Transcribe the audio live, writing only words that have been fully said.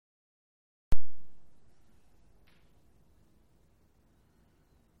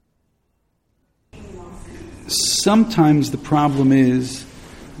sometimes the problem is,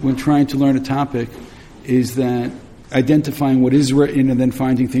 when trying to learn a topic, is that identifying what is written and then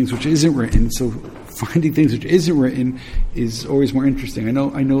finding things which isn't written. So finding things which isn't written is always more interesting. I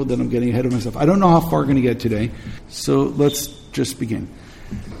know that I'm getting ahead of myself. I don't know how far we're going to get today, so let's just begin.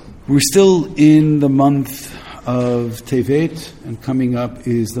 We're still in the month of Tevet, and coming up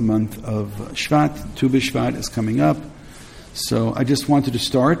is the month of Shvat. Tu Bshvat is coming up. So I just wanted to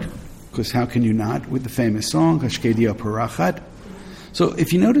start, because how can you not, with the famous song, Hashkedia Parachat. So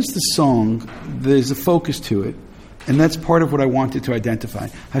if you notice the song, there's a focus to it, and that's part of what I wanted to identify.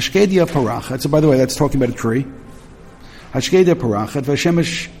 Hashkedia Parachat, so by the way, that's talking about a tree. Hashkedia Parachat,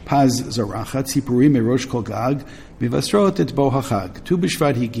 Vashemesh Paz Zarachat, Sipuri Merosh Kol Gag, Vivasrot et Bo HaChag, Tu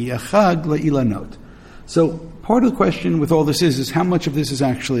Bshvat Higia Chag La'ilanot. So part of the question with all this is how much of this is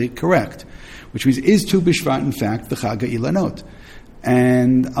actually correct, which means is Tu Bshvat in fact the Chag La'ilanot?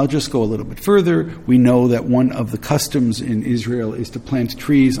 And I'll just go a little bit further. We know that one of the customs in Israel is to plant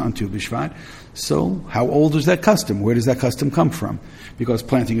trees on Tu B'Shvat. So how old is that custom? Where does that custom come from? Because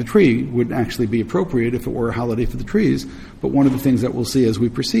planting a tree would actually be appropriate if it were a holiday for the trees. But one of the things that we'll see as we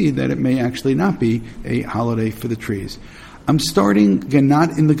proceed, that it may actually not be a holiday for the trees. I'm starting, again,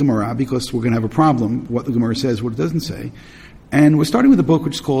 not in the Gemara, because we're going to have a problem, what the Gemara says, what it doesn't say. And we're starting with a book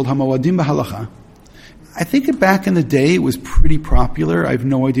which is called Hamawadim B'Halacha. I think back in the day it was pretty popular. I have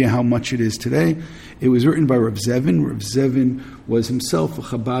no idea how much it is today. It was written by Rav Zevin. Rav Zevin was himself a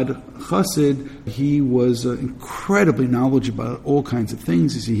Chabad Chassid. He was incredibly knowledgeable about all kinds of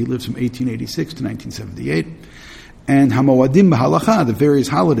things. You see, he lived from 1886 to 1978. And Hamawadim B'Halacha, the various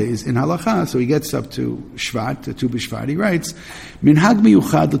holidays in Halacha, so he gets up to Shvat, to Tu B'Shvat, he writes, Minhag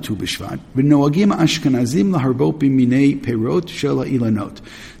miyuchad l'Tu B'Shvat, v'noagim Ashkenazim laharbo b'minei perot shel ha'ilanot.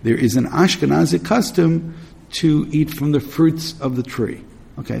 There is an Ashkenazic custom to eat from the fruits of the tree.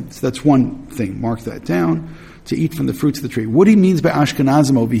 Okay, so that's one thing, mark that down, to eat from the fruits of the tree. What he means by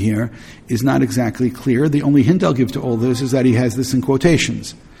Ashkenazim over here is not exactly clear. The only hint I'll give to all this is that he has this in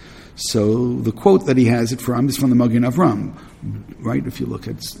quotations. So the quote that he has it from is from the Magen Avram, right? If you look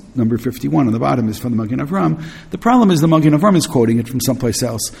at number 51 on the bottom is from the Magen Avram. The problem is the Magen Avram is quoting it from someplace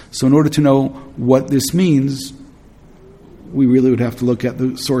else. So in order to know what this means, we really would have to look at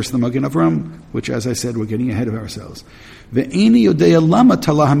the source of the Magen Avram, which, as I said, we're getting ahead of ourselves. And I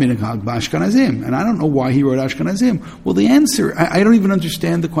don't know why he wrote Ashkenazim. Well, the answer, I don't even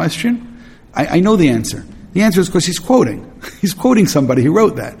understand the question. I know the answer. The answer is because he's quoting. He's quoting somebody who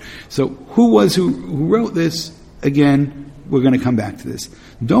wrote that. So who wrote this? Again, we're going to come back to this.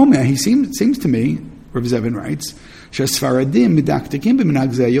 Doma, seems to me, Rav Zevin writes, Sfaradim midaktikim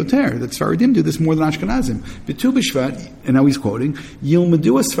b'minhag zeh yoter. That Sfaradim do this more than Ashkenazim. B'tu b'Shvat, and now he's quoting,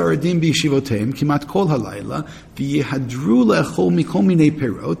 Yilmedu Sfaradim b'yeshivoteim kimat kol halayla v'yihadru le'echol mikol minei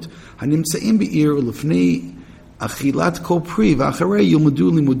perot hanimtzaim be'ir ulefnei achilat kol pri v'acharei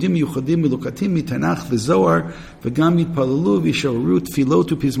yilmedu limudim yuchadim milukatim mitanach v'zohar v'gam yitpalalu v'yisharu tfilot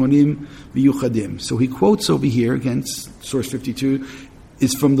u'pizmonim v'yuchadim. So he quotes over here, against source 52,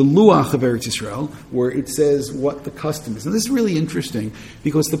 is from the Luach of Eretz Yisrael, where it says what the custom is. And this is really interesting,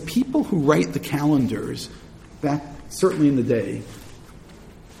 because the people who write the calendars, back certainly in the day,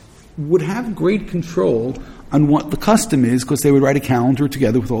 would have great control on what the custom is, because they would write a calendar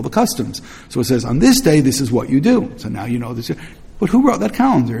together with all the customs. So it says, on this day, this is what you do. So now you know this. But who wrote that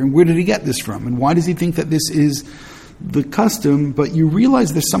calendar, and where did he get this from? And why does he think that this is the custom? But you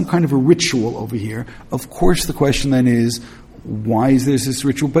realize there's some kind of a ritual over here. Of course, the question then is, why is there this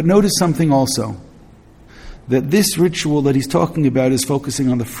ritual? But notice something also, that this ritual that he's talking about is focusing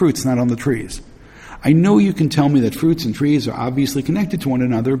on the fruits, not on the trees. I know you can tell me that fruits and trees are obviously connected to one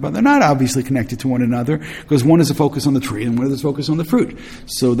another, but they're not obviously connected to one another, because one is a focus on the tree and one is a focus on the fruit.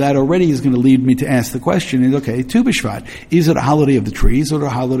 So that already is going to lead me to ask the question, is, okay, Tu B'Shvat, is it a holiday of the trees or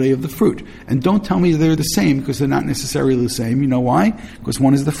a holiday of the fruit? And don't tell me they're the same, because they're not necessarily the same. You know why? Because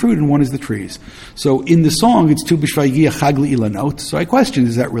one is the fruit and one is the trees. So in the song, it's Tu B'Shvat Yigia Chag La'ilanot. So I question,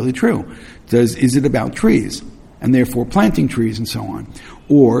 is that really true? Is it about trees, and therefore planting trees and so on?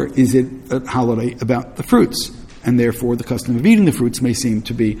 Or is it a holiday about the fruits, and therefore the custom of eating the fruits may seem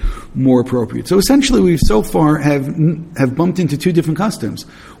to be more appropriate? So essentially we've so far have bumped into two different customs.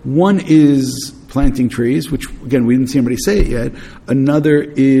 One is planting trees, which again we didn't see anybody say it yet. Another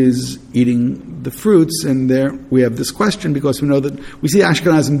is eating the fruits, and there we have this question, because we know that we see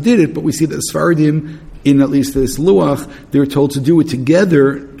Ashkenazim did it, but we see that the Sfaradim, in at least this Luach, they're told to do it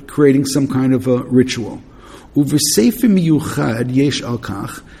together, creating some kind of a ritual. U'v'sefer miyuchad yesh al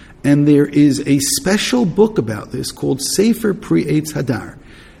kach, and there is a special book about this called Sefer Pri Eitz Hadar,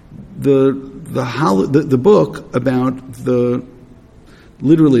 the book about the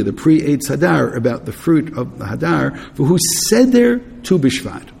literally the pre-Eitz Hadar, about the fruit of the Hadar, for who seder Tu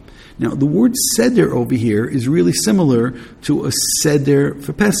Bshvat. Now, the word seder over here is really similar to a seder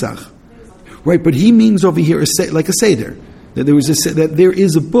for Pesach. Right, but he means over here like a seder. That there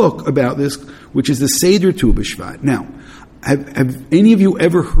is a book about this, which is the Seder Tu Bshvat. Now, have any of you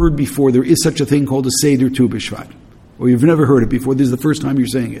ever heard before there is such a thing called a Seder Tu Bshvat? Or you've never heard it before, this is the first time you're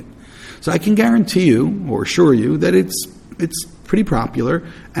saying it. So I can guarantee you, or assure you, that it's pretty popular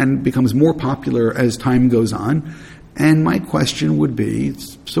and becomes more popular as time goes on. And my question would be,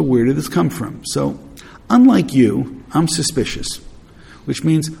 so where did this come from? So, unlike you, I'm suspicious. Which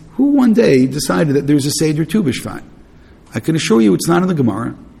means, who one day decided that there's a Seder Tu Bshvat? I can assure you it's not in the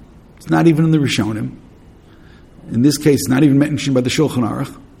Gemara. It's not even in the Rishonim. In this case, it's not even mentioned by the Shulchan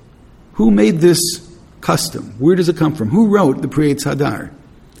Aruch. Who made this custom? Where does it come from? Who wrote the Pri-Eitz Hadar?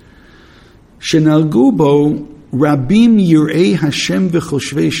 Shenalgu bo Rabim Yirei Hashem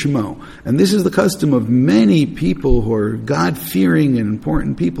v'choshvei Shemo. And this is the custom of many people who are God-fearing and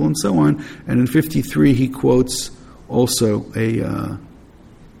important people and so on. And in 53 he quotes also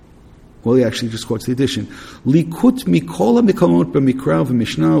he actually just quotes the addition. Likut mikola mikolot b'mikra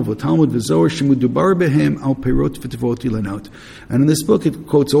v'mishnah v'talmud v'zohar shemudubar behem al perot v'tevot ilanot. And in this book it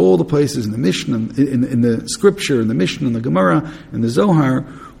quotes all the places in the Mishnah, in the scripture, in the Mishnah, in the Gemara, in the Zohar,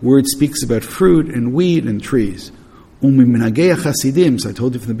 where it speaks about fruit and wheat and trees. Umiminagei Chasidim. So I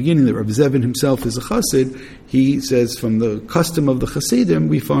told you from the beginning that Rav Zevin himself is a Chassid. He says from the custom of the Chasidim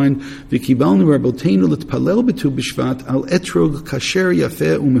we find V'kibalnu Rabbeinu l'tpalel b'Tu Bshvat al etrog kasher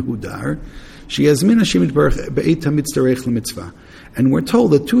yafeh umehudar sheyazmin Hashem yitbarach be'eit hamitzarech l'mitzvah. And we're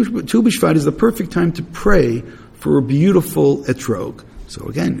told that Tu Bshvat is the perfect time to pray for a beautiful etrog. So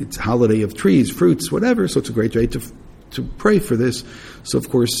again, it's a holiday of trees, fruits, whatever. So it's a great day to pray for this. So, of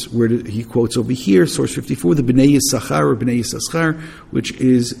course, he quotes over here, source 54, the Bnei Yisachar or Bnei Yisachar, which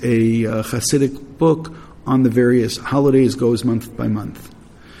is a Hasidic book on the various holidays, goes month by month.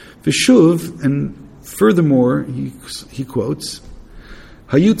 V'shuv, and furthermore, he quotes,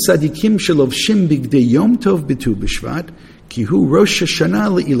 Hayut tzadikim shelovshim bigdei yom tov b'Tu Bshvat, ki hu Rosh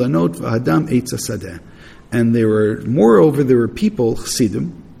Hashanah le'ilanot v'adam eitz hasadeh. And there were people,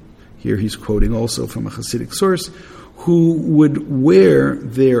 Chassidim, here he's quoting also from a Hasidic source, who would wear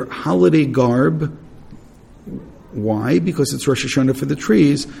their holiday garb. Why? Because it's Rosh Hashanah for the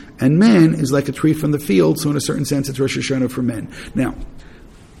trees, and man is like a tree from the field, so in a certain sense it's Rosh Hashanah for men. Now,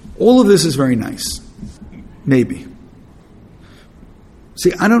 all of this is very nice. Maybe.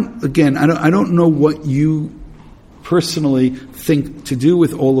 See, I don't know what you personally think to do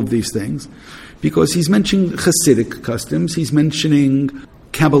with all of these things, because he's mentioning Hasidic customs, he's mentioning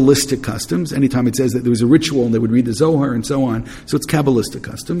Kabbalistic customs. Anytime it says that there was a ritual and they would read the Zohar and so on, so it's Kabbalistic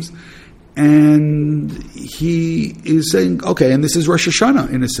customs. And he is saying, okay, and this is Rosh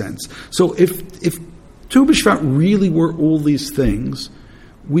Hashanah in a sense. So if Tu B'Shvat really were all these things,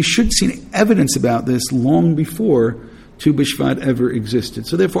 we should see evidence about this long before Tu B'Shvat ever existed.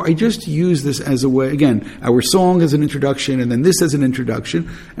 So therefore, I just use this as a way, again, our song as an introduction, and then this as an introduction,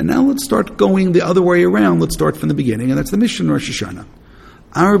 and now let's start going the other way around. Let's start from the beginning, and that's the Mishnah Rosh Hashanah.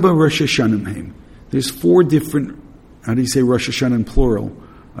 Arba Rosh Hashanah. There's 4 different, how do you say Rosh Hashanah in plural?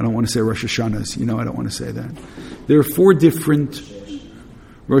 I don't want to say Rosh Hashanahs. I don't want to say that. There are 4 different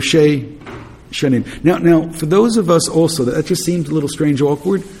Rosh Hashanim. Now, for those of us also, that just seems a little strange,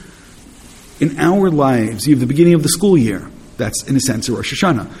 awkward. In our lives, you have the beginning of the school year. That's, in a sense, a Rosh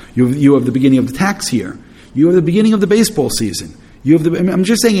Hashanah. You have the beginning of the tax year. You have the beginning of the baseball season. I'm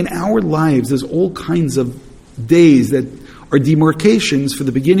just saying, in our lives, there's all kinds of days that are demarcations for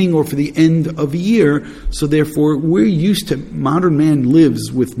the beginning or for the end of a year. So therefore, we're used to, modern man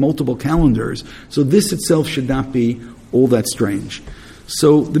lives with multiple calendars. So this itself should not be all that strange.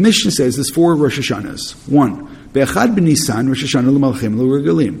 So the Mishnah says there's 4 Rosh Hashanahs. 1, Be'echad b'Nisan Rosh Hashanah l'malchim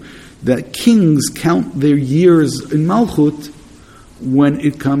l'regalim. That kings count their years in Malchut when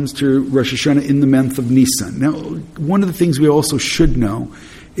it comes to Rosh Hashanah in the month of Nisan. Now, one of the things we also should know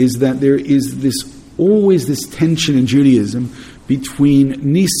is that there is always this tension in Judaism between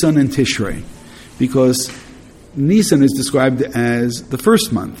Nisan and Tishrei, because Nisan is described as the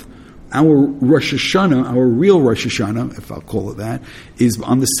first month. Our Rosh Hashanah, our real Rosh Hashanah, if I'll call it that, is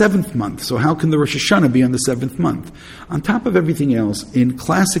on the 7th month. So how can the Rosh Hashanah be on the 7th month? On top of everything else, in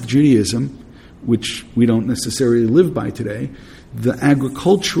classic Judaism, which we don't necessarily live by today, the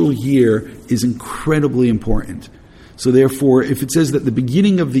agricultural year is incredibly important. So therefore, if it says that the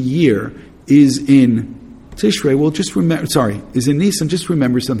beginning of the year is in Tishrei, well, just remember, is in Nisan, just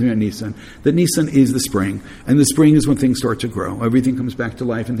remember something about Nisan. That Nisan is the spring, and the spring is when things start to grow. Everything comes back to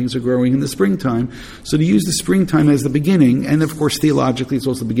life, and things are growing in the springtime. So to use the springtime as the beginning, and of course, theologically, it's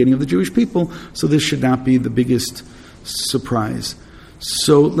also the beginning of the Jewish people, so this should not be the biggest surprise.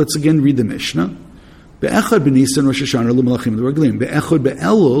 So let's again read the Mishnah. Be'echad b'Nisan Rosh Hashanah l'malachim l'raglim. Be'echad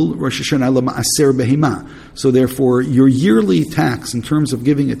be'elul Rosh Hashanah l'ma'aser behema. So therefore, your yearly tax in terms of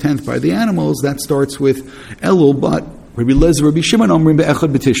giving a tenth by the animals, that starts with Elul, but Rabbi Lezer, Rabbi Shimon, omrim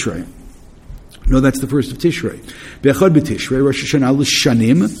be'echad b'Tishrei. No, that's the first of Tishrei. Be'echad b'Tishrei, Rosh Hashanah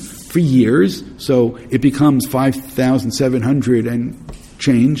l'shanim, for years, so it becomes 5,700 and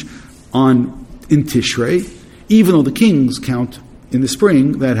change in Tishrei, even though the kings count in the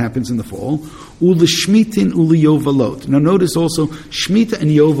spring, that happens in the fall. Ula shmitin ula yovalot. Now notice also, shmita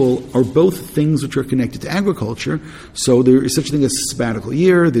and yovel are both things which are connected to agriculture. So there is such a thing as a sabbatical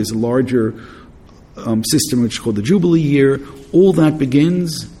year. There's a larger system which is called the Jubilee year. All that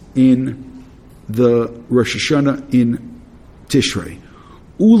begins in the Rosh Hashanah in Tishrei.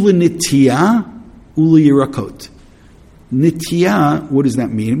 Ula nitiyah, ula yirakot. Nitiyah, what does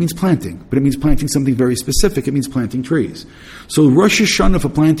that mean? It means planting, but it means planting something very specific. It means planting trees. So Rosh Hashanah for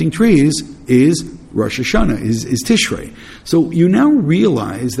planting trees is Rosh Hashanah, is Tishrei. So you now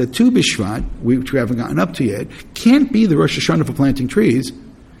realize that Tu Bshvat, which we haven't gotten up to yet, can't be the Rosh Hashanah for planting trees.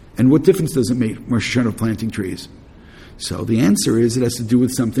 And what difference does it make, Rosh Hashanah for planting trees? So the answer is it has to do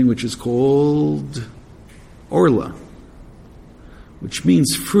with something which is called Orla, which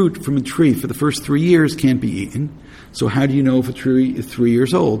means fruit from a tree for the first 3 years can't be eaten. So how do you know if a tree is 3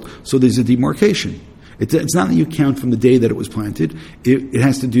 years old? So there's a demarcation. It's not that you count from the day that it was planted. It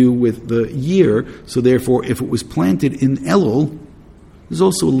has to do with the year. So therefore, if it was planted in Elul, there's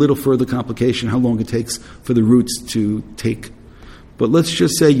also a little further complication how long it takes for the roots to take. But let's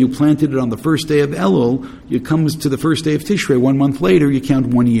just say you planted it on the first day of Elul. It comes to the first day of Tishrei. 1 month later, you count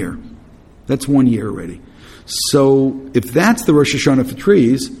 1 year. That's 1 year already. So if that's the Rosh Hashanah for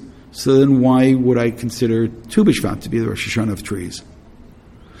trees, so then why would I consider Tu Bshvat to be the Rosh Hashanah of trees?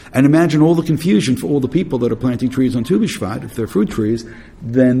 And imagine all the confusion for all the people that are planting trees on Tu Bshvat. If they're fruit trees,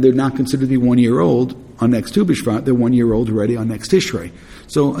 then they're not considered to be 1 year old on next Tu Bshvat. They're 1 year old already on next Tishrei.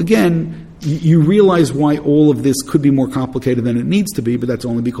 So again, you realize why all of this could be more complicated than it needs to be, but that's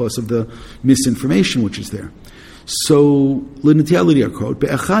only because of the misinformation which is there. So, L'nitiyah l'yarkot,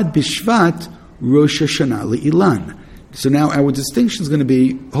 be'echad b'shvat Rosh Hashanah li'ilan. So now our distinction is going to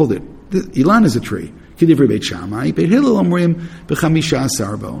be, hold it, Ilan is a tree. So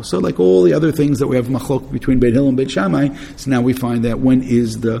like all the other things that we have machlok between Beit Hillel and Beit Shammai, so now we find that when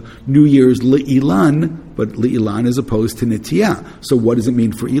is the New Year's Le'ilan, but Le'ilan as opposed to Nitiyah. So what does it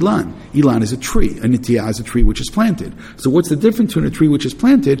mean for Ilan? Ilan is a tree. A Nitiyah is a tree which is planted. So what's the difference between a tree which is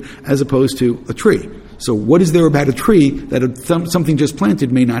planted as opposed to a tree? So what is there about a tree that something just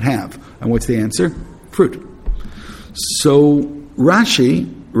planted may not have? And what's the answer? Fruit. So Rashi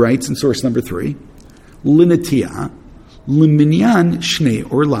writes in source number 3, Linatiyah, Liminyan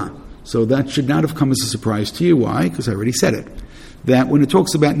Shnei Orla. So that should not have come as a surprise to you. Why? Because I already said it. That when it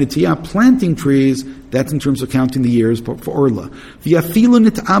talks about Nitiyah, planting trees, that's in terms of counting the years for Orla. V'yafilu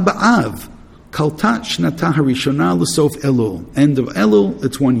nit'ah ba'av, kaltat shnatah harishona l'sof Elul. End of Elul,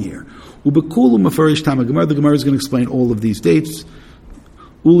 it's 1 year. Ubekulu mafarish tam HaGemara. The Gemara is going to explain all of these dates.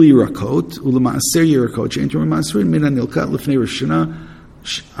 Uli Yerakot, Uli Ma'aser Yerakot, She'entum Ma'asrin Mina Nilkat Lefnei Rosh Hashanah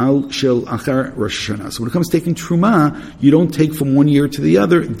Al Shel Achar Rosh Hashanah. So when it comes to taking Truma, you don't take from 1 year to the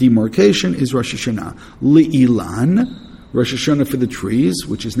other. Demarcation is Rosh Hashanah. Li'ilan, Rosh Hashanah for the trees,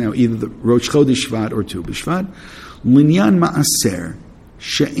 which is now either the Rosh Chodesh Shvat or Tu Bshvat. Linyan Ma'aser,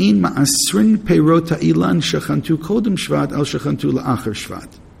 She'en Ma'asrin Peirot Ha'ilan Shechantu Kodem Shvat Al Shechantu La'achar Shvat.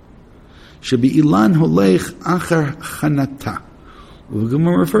 Shebi Ilan Holech Achar Chanata. Now,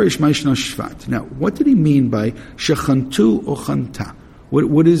 what did he mean by shechantu or chanta?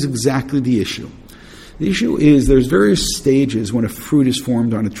 What is exactly the issue? The issue is there's various stages when a fruit is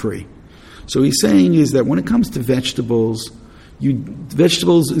formed on a tree. So he's saying is that when it comes to vegetables,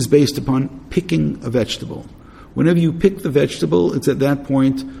 vegetables is based upon picking a vegetable. Whenever you pick the vegetable, it's at that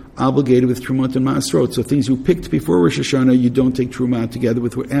point obligated with Trumot and Ma'asrot. So things you picked before Rosh Hashanah, you don't take Trumah together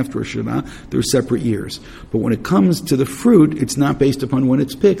with after Rosh Hashanah. They're separate years. But when it comes to the fruit, it's not based upon when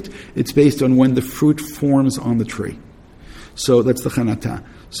it's picked. It's based on when the fruit forms on the tree. So that's the Chanata.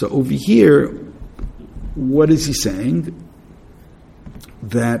 So over here, what is he saying?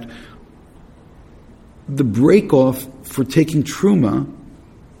 That the break-off for taking Truma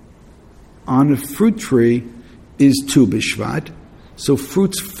on a fruit tree is Tu Bshvat. So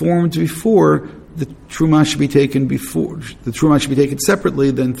fruits formed before the truma should be taken before. The truma should be taken separately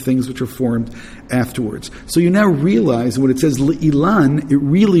than things which are formed afterwards. So you now realize when it says ilan, it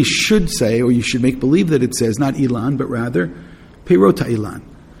really should say, or you should make believe that it says not ilan, but rather perota ilan.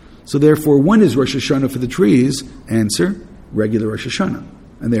 So therefore, when is Rosh Hashanah for the trees? Answer, regular Rosh Hashanah.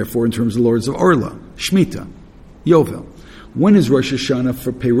 And therefore, in terms of Lords of Orla, Shemitah, Yovel. When is Rosh Hashanah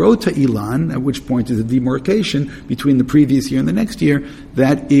for Perota Ilan, at which point is the demarcation between the previous year and the next year?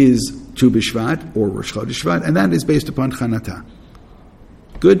 That is Tu Bshvat, or Rosh Chodesh Shvat, and that is based upon Chanata.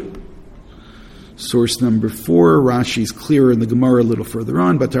 Good? Source number 4, Rashi is clearer in the Gemara a little further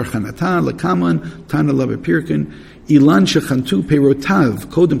on. Batar Chanata, Lakaman, Tana Lava Pirkin, Ilan Shechantu Perotav,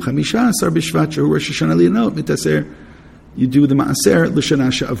 Kodem Chamisha, Asar Bshvat, Shehu Rosh Hashanah Lianot, Mitaser, you do the Maaser,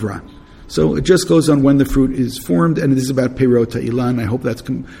 L'Shana Sha'avra. So it just goes on when the fruit is formed, and it is about Perota Ilan. I hope that's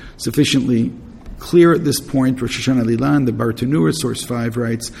sufficiently clear at this point. Rosh Hashanah Ilan, the Bartanura, source 5,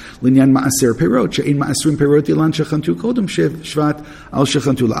 writes, Linyan Ma'aser Perot, She'in Ma'asrim Perot Ilan Shechantu Kodem Shvat, Al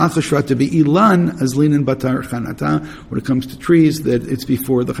Shechantu La'acha Shvat, to be Ilan as Linan Batar Chanata. When it comes to trees, that it's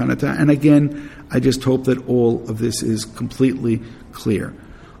before the Chanata. And again, I just hope that all of this is completely clear.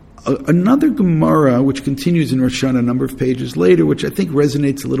 Another Gemara, which continues in Rosh Hashanah a number of pages later, which I think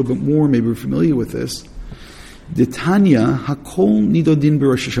resonates a little bit more, maybe we're familiar with this. The Tanya, Hakol Nidodin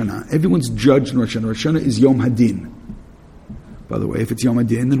B'Rosh Hashanah. Everyone's judged in Rosh Hashanah. Rosh Hashanah is Yom Hadin. By the way, if it's Yom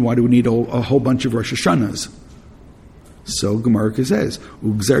Hadin, then why do we need a whole bunch of Rosh Hashanahs? So Gemara says,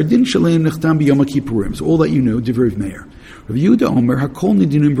 Ugzar Din Shalem Nechtam B'Yom HaKippurim. So all that you know, Divrei Meir. Rav Yehuda Omer, Hakol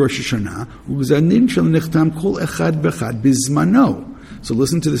Nidinim B'Rosh Hashanah, Ugzar Din Shalem Nechtam Kol Echad B'Echad B'Zmano. So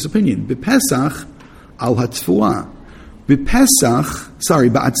listen to this opinion. B'Pesach al Hatzfuah.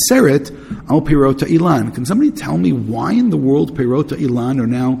 Ba'atzeret al Perota Ilan. Can somebody tell me why in the world Perota Ilan are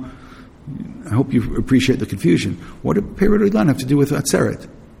now, I hope you appreciate the confusion. What did Perota Ilan have to do with Atzeret?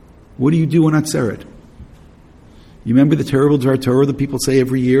 What do you do on Atzeret? You remember the terrible Dvar Torah that people say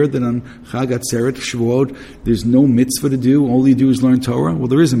every year that on Chag Atzeret, Shavuot, there's no mitzvah to do, all you do is learn Torah? Well,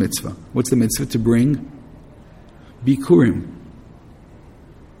 there is a mitzvah. What's the mitzvah? To bring Bikurim.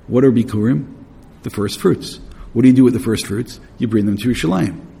 What are Bikurim? The first fruits. What do you do with the first fruits? You bring them to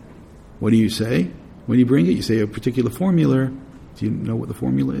Yerushalayim. What do you say when you bring it? You say a particular formula. Do you know what the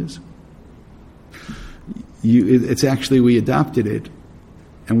formula is? It's actually, we adopted it,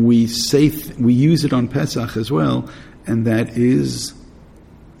 and we use it on Pesach as well, and that is,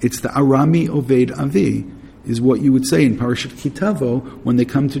 it's the Arami Oved Avi, is what you would say in Parashat Kitavo when they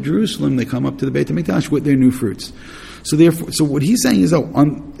come to Jerusalem, they come up to the Beit HaMikdash with their new fruits. So therefore, so what he's saying is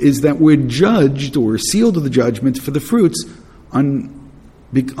that we're judged or sealed with the judgment for the fruits on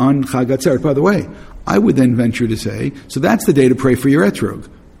Chag Atzeret. By the way, I would then venture to say, so that's the day to pray for your etrog.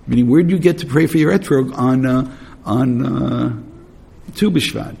 Meaning, where do you get to pray for your etrog on Tu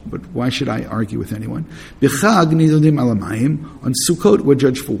Bshvat? But why should I argue with anyone? B'chag nidodim alamayim, on Sukkot we're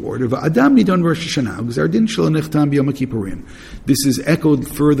judged for water. V'adam nidon Rosh Hashanah, g'zardin shel nechtam b'yom HaKippurim. This is echoed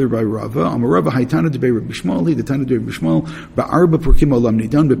further by Rava. Amar Rava haytana debei Rabbi Shmuel, he detana debei Rabbi Shmuel, ba'arba purkim olam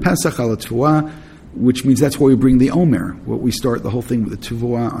nidon b'Pesach al Tfuah, which means that's why we bring the Omer. What we start the whole thing with the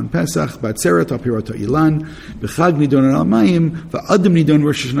Tuvua on Pesach, Batzeret al Pirota Ilan, b'chag nidon alamayim, v'adam nidon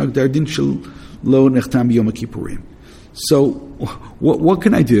Rosh Hashanah, g'zardin shel lo nechtam b'yom HaKippurim. So, what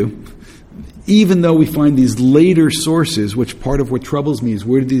can I do? Even though we find these later sources, which part of what troubles me is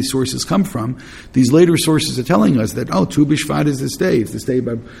where do these sources come from? These later sources are telling us that, Tu Bshvat is this day. It's this day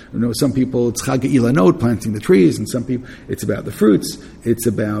by, some people it's Chag Ilanot, planting the trees, and some people it's about the fruits. It's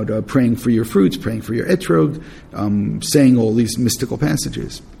about praying for your fruits, praying for your etrog, saying all these mystical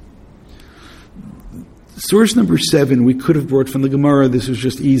passages. Source number 7 we could have brought from the Gemara. This was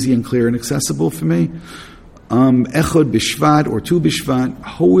just easy and clear and accessible for me. Echad Bshvat or Tu Bshvat,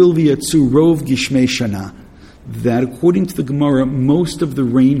 Hoil v'yatzu rov gishmei shana. That according to the Gemara, most of the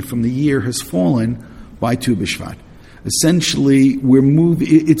rain from the year has fallen by Tu Bshvat. Essentially,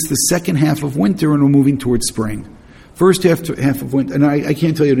 it's the second half of winter and we're moving towards spring. First half of winter, and I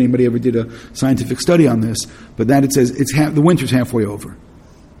can't tell you if anybody ever did a scientific study on this, but that it says the winter's halfway over.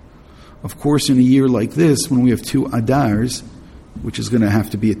 Of course, in a year like this, when we have 2 Adars, which is going to have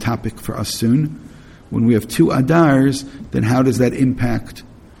to be a topic for us soon, when we have 2 Adars, then how does that impact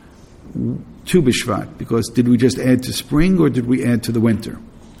Tu Bshvat? Because did we just add to spring or did we add to the winter?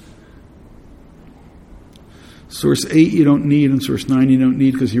 Source 8 you don't need, and source 9 you don't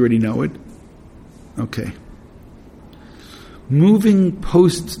need because you already know it. Okay. Moving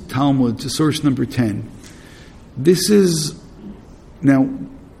post-Talmud to source number 10. This is, now,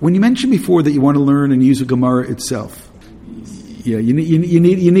 when you mentioned before that you want to learn and use a Gemara itself, yeah, you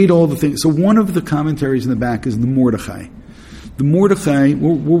need all the things. So one of the commentaries in the back is the Mordechai. The Mordechai,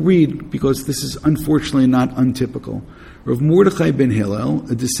 we'll read, because this is unfortunately not untypical. Rav Mordechai ben Hillel,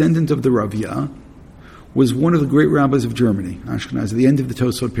 a descendant of the Ravya, was one of the great rabbis of Germany, Ashkenaz, at the end of the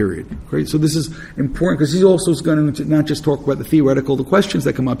Tosfot period. Great. So this is important because he's also going to not just talk about the theoretical, the questions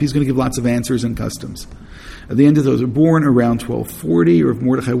that come up, he's going to give lots of answers and customs. At the end of those, born around 1240, Rav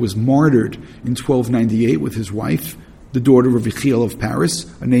Mordechai was martyred in 1298 with his wife, the daughter of Yechiel of Paris,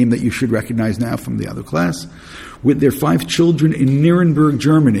 a name that you should recognize now from the other class, with their 5 children in Nuremberg,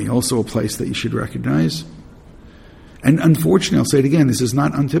 Germany, also a place that you should recognize. And unfortunately, I'll say it again, this is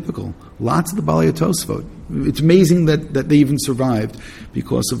not untypical. Lots of the Balei Tosfot. It's amazing that they even survived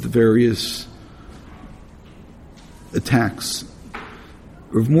because of the various attacks.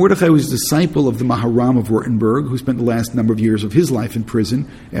 Rav Mordechai was a disciple of the Maharam of Württemberg, who spent the last number of years of his life in prison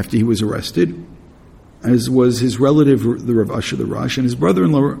after he was arrested, as was his relative, the Rav Asher the Rosh, and his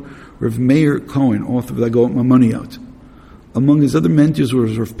brother-in-law, Rav Meir Cohen, author of the Agot Mamoniyot. Among his other mentors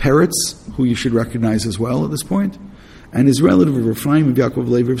was Rav Peretz, who you should recognize as well at this point, and his relative Rav Ephraim of Yaakov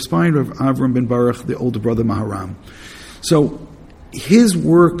Levi of Spain, Rav Avram ben Baruch, the older brother Maharam. So his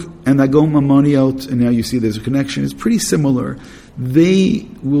work and Agot Mamoniyot, and now you see there's a connection, is pretty similar. They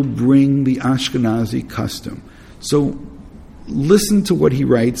will bring the Ashkenazi custom. So listen to what he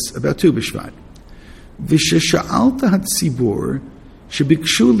writes about Tu Bshvat. V'shesha'alta hatzibur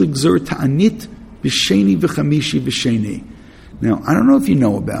shebikshu ligzor ta'anit b'sheni v'chamishi v'sheni. Now, I don't know if you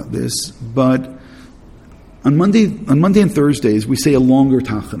know about this, but on Monday and Thursdays, we say a longer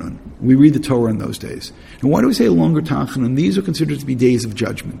Tachanun. We read the Torah in those days. And why do we say a longer Tachanun? These are considered to be days of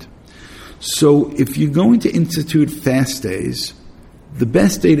judgment. So if you're going to institute fast days, the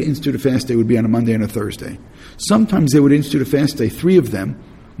best day to institute a fast day would be on a Monday and a Thursday. Sometimes they would institute a fast day, 3 of them,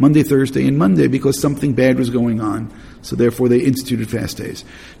 Monday, Thursday, and Monday, because something bad was going on. So therefore they instituted fast days.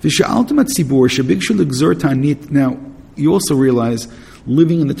 Now, you also realize,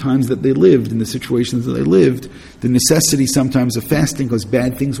 living in the times that they lived, in the situations that they lived, the necessity sometimes of fasting because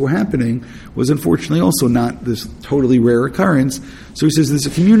bad things were happening was unfortunately also not this totally rare occurrence. So he says there's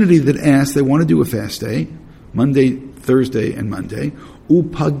a community that asked, they want to do a fast day, Monday, Thursday, and Monday.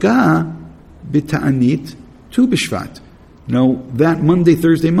 Upaga b'ta'anit Tu Bshvat. Now, that Monday,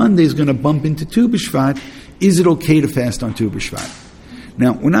 Thursday, Monday is going to bump into Tu Bshvat. Is it okay to fast on Tu Bshvat?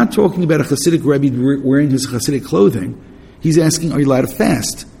 Now, we're not talking about a Hasidic Rebbe wearing his Hasidic clothing. He's asking, are you allowed to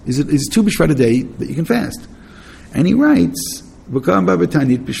fast? Is Tu Bshvat a day that you can fast? And he writes, V'kam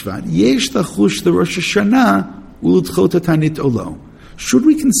b'tanit b'shvat, yesh tachush the Rosh Hashanah ulutchot tanit olo. Should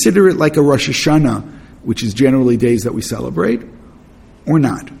we consider it like a Rosh Hashanah, which is generally days that we celebrate, or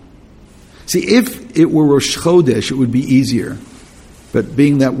not? See, if it were Rosh Chodesh, it would be easier. But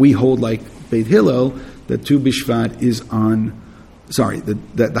being that we hold like Beit Hillel, that Tu Bshvat is on,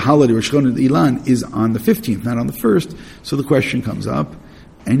 that the holiday Rosh Chodesh Ilan is on the 15th, not on the 1st. So the question comes up,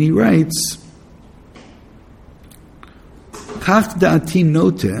 and he writes, Kach da'ati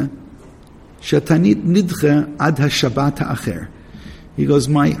note shatanit nidche ad ha-Shabbat ha'acher. He goes,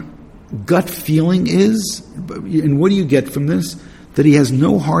 my gut feeling is, and what do you get from this? That he has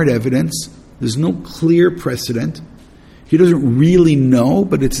no hard evidence, there's no clear precedent. He doesn't really know,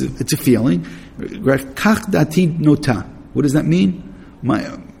 but it's a feeling. Kach da'ati nota. What does that mean?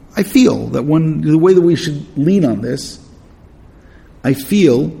 I feel that the way that we should lean on this, I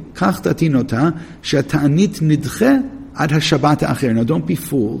feel, kach da'ati nota, shata'anit nidche ad ha-Shabbat ha'acher. Now don't be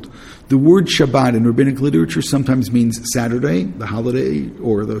fooled. The word Shabbat in rabbinic literature sometimes means Saturday, the holiday,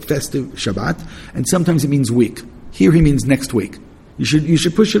 or the festive Shabbat, and sometimes it means week. Here he means next week. You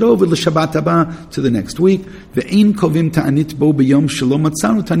should push it over l'Shabbat haba to the next week. Ve'ein kovim ta'anit bo b'yom shelo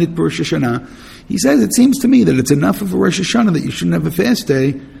matzanu ta'anit b'Rosh Hashanah. He says, it seems to me that it's enough of a Rosh Hashanah that you shouldn't have a fast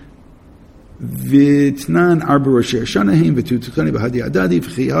day. V'tnan arba Rosh Hashanahim v'tutukani b'hadi adadi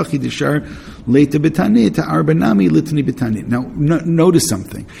v'chiyachi dishar leita b'tanit arba nami litni b'tanit. Now, notice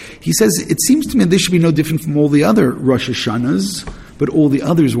something. He says, it seems to me this should be no different from all the other Rosh Hashanahs, but all the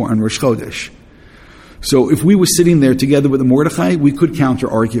others were on Rosh Chodesh. So if we were sitting there together with the Mordechai, we could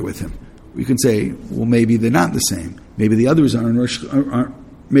counter-argue with him. We could say, well, maybe they're not the same. Maybe the others are on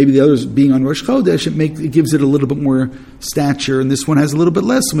maybe the others being on Rosh Chodesh, it gives it a little bit more stature, and this one has a little bit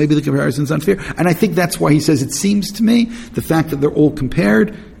less, so maybe the comparison is unfair. And I think that's why he says, it seems to me, the fact that they're all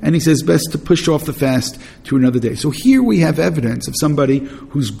compared, and he says best to push off the fast to another day. So here we have evidence of somebody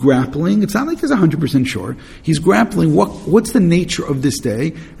who's grappling. It's not like he's 100% sure. He's grappling, what's the nature of this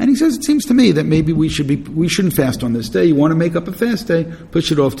day? And he says, it seems to me that maybe we shouldn't fast on this day. You want to make up a fast day,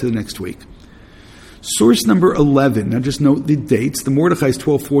 push it off to the next week. Source number 11. Now just note the dates. The Mordechai is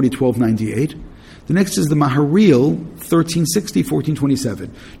 1240, 1298. The next is the Maharil, 1360,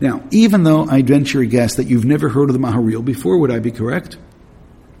 1427. Now, even though I'd venture a guess that you've never heard of the Maharil before, would I be correct?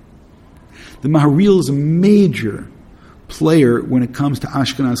 The Maharil is a major player when it comes to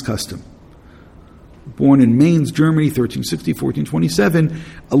Ashkenaz custom. Born in Mainz, Germany, 1360, 1427,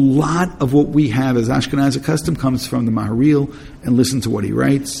 a lot of what we have as Ashkenazi custom comes from the Maharil, and listen to what he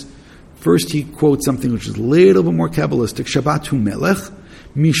writes. First, he quotes something which is a little bit more Kabbalistic. Shabbat hu melech,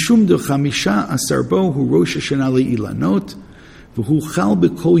 mishum de chamisha asar bo hu rosh hashanah le'ilanot, v'hu chal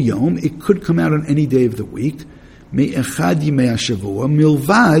b'kol yom, it could come out on any day of the week, me'echad yimei hashavua,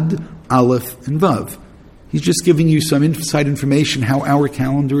 milvad, aleph, and vav. He's just giving you some inside information how our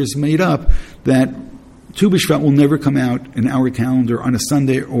calendar is made up, that Tu Bshvat will never come out in our calendar on a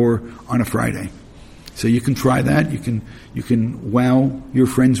Sunday or on a Friday. So you can try that. You can wow your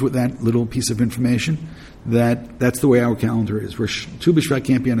friends with that little piece of information. That's the way our calendar is. Tu Bshvat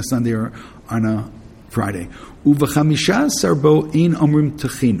can't be on a Sunday or on a Friday. Uvachamisha sarbo ein omrim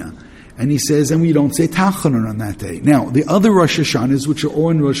techina. And he says, and we don't say Tachanun on that day. Now, the other Rosh Hashanahs, which are all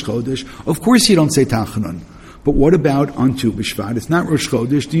in Rosh Chodesh, of course you don't say Tachanun. But what about on Tu B'Shvat? It's not Rosh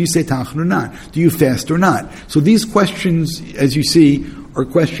Chodesh. Do you say Tachanun or not? Do you fast or not? So these questions, as you see, are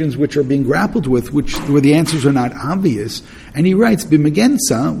questions which are being grappled with, where the answers are not obvious. And he writes,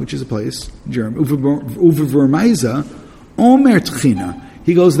 B'Megensa, which is a place, German, Uvevermaiza, Omer Tchina.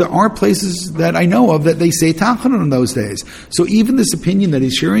 He goes, there are places that I know of that they say Tachanun on those days. So even this opinion that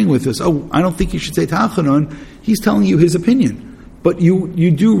he's sharing with us, I don't think you should say Tachanun, he's telling you his opinion. But you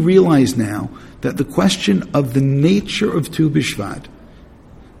do realize now that the question of the nature of Tu B'Shvat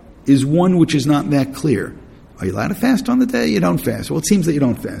is one which is not that clear. Are you allowed to fast on the day? You don't fast. Well, it seems that you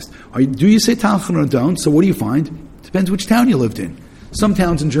don't fast. Do you say Tachanun or don't? So what do you find? It depends which town you lived in. Some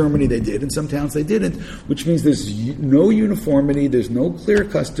towns in Germany they did, and some towns they didn't, which means there's no uniformity, there's no clear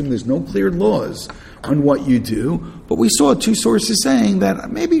custom, there's no clear laws on what you do. But we saw two sources saying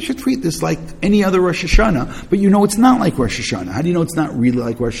that maybe you should treat this like any other Rosh Hashanah, but you know it's not like Rosh Hashanah. How do you know it's not really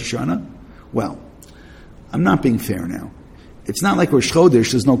like Rosh Hashanah? Well, I'm not being fair now. It's not like Rosh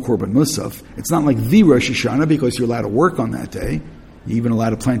Chodesh, there's no Korban Musaf. It's not like the Rosh Hashanah because you're allowed to work on that day. You're even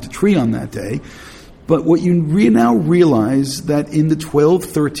allowed to plant a tree on that day. But what you now realize that in the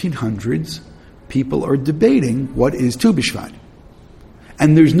 1300s, people are debating what is Tu B'Shvat.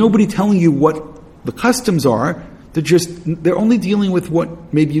 And there's nobody telling you what the customs are. They're only dealing with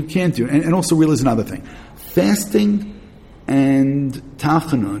what maybe you can't do. And also realize another thing. Fasting and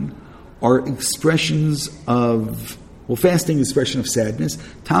Tachanun are expressions of, fasting is an expression of sadness.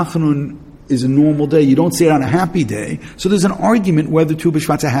 Tachanun is a normal day. You don't say it on a happy day. So there's an argument whether Tu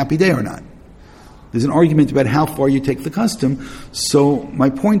B'Shvat's a happy day or not. There's an argument about how far you take the custom. So my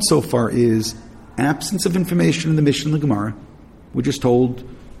point so far is absence of information in the Mishnah and the Gemara. We're just told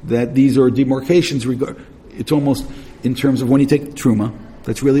that these are demarcations. It's almost in terms of when you take Truma.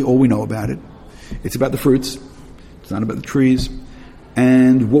 That's really all we know about it. It's about the fruits. It's not about the trees.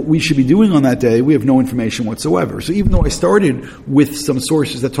 And what we should be doing on that day, we have no information whatsoever. So even though I started with some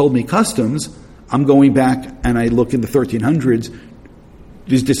sources that told me customs, I'm going back and I look in the 1300s.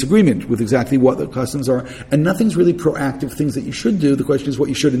 There's disagreement with exactly what the customs are, and nothing's really proactive things that you should do. The question is what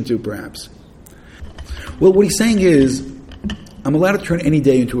you shouldn't do, perhaps. Well, what he's saying is, I'm allowed to turn any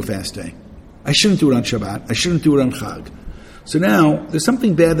day into a fast day. I shouldn't do it on Shabbat. I shouldn't do it on Chag. So now, there's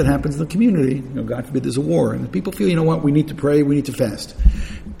something bad that happens in the community. God forbid there's a war, and the people feel, you know what, we need to pray, we need to fast.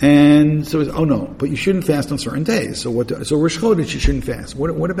 And so it's, oh no, but you shouldn't fast on certain days. So Rosh Chodesh, you shouldn't fast.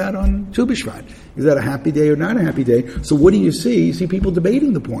 What about on Tu B'Shvat? Is that a happy day or not a happy day? So what do you see? You see people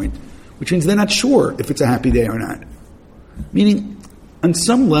debating the point, which means they're not sure if it's a happy day or not. Meaning, on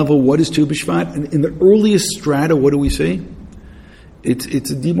some level, what is Tu B'Shvat? And in the earliest strata, what do we see? It's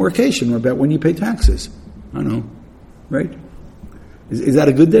a demarcation about when you pay taxes. I don't know, right? Is that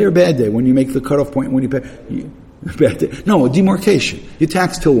a good day or bad day when you make the cutoff point when you pay? Bad day. No, a demarcation. You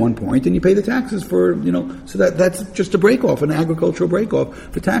tax till one point and you pay the taxes for, so that's just a break-off, an agricultural break-off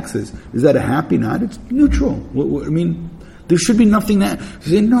for taxes. Is that a happy knot? It's neutral. I mean, there should be nothing that,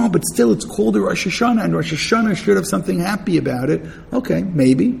 you say, no, but still it's called a Rosh Hashanah and Rosh Hashanah should have something happy about it. Okay,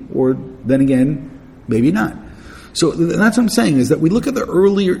 maybe, or then again, maybe not. So that's what I'm saying, is that we look at the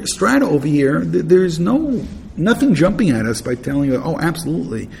earlier strata over here, there's nothing jumping at us by telling you,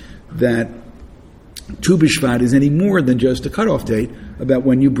 absolutely, that Tu B'Shvat is any more than just a cutoff date about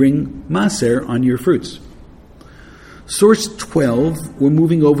when you bring Maser on your fruits. Source 12, we're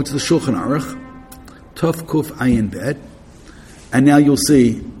moving over to the Shulchan Aruch, Tov Kuf Ayin Bet, and now you'll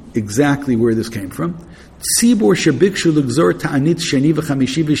see exactly where this came from. Tzibor shebikshu l'gzor ta'anit sheni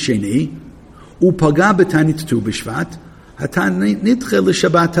v'chamishi v'sheni, upaga b'tanit Tu B'Shvat, Hatanit nidche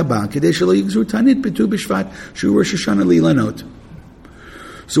l'Shabbat haba kedei shelo yigzru tanit b'tu b'shvat shu Rosh Hashanah li'lanot.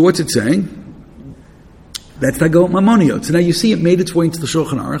 So what's it saying? That's Tagot Mamoniot. So now you see it made its way into the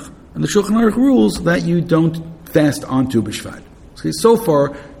Shulchan Aruch, and the Shulchan Aruch rules that you don't fast on Tu B'Shvat. So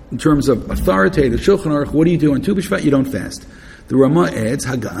far, in terms of authoritative Shulchan Aruch, what do you do on Tu B'Shvat? You don't fast. The Rama adds,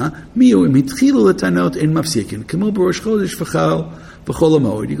 Haga, miu im hitchilu l'tanot in mafsikin, kemo b'rosh chodesh v'chal v'chol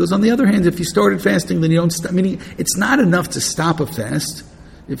ha'moed. He goes, on the other hand, if you started fasting, then you don't stop. Meaning, it's not enough to stop a fast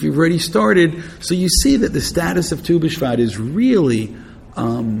if you've already started. So you see that the status of Tu B'Shvat is really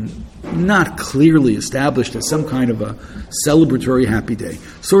not clearly established as some kind of a celebratory happy day.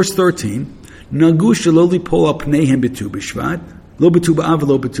 Source 13, Nagu shelo lipol pneihem b'tu b'shvat, lo b'tu b'av,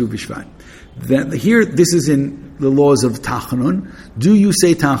 lo b'tu b'shvat. That here, this is in the laws of Tachanun. Do you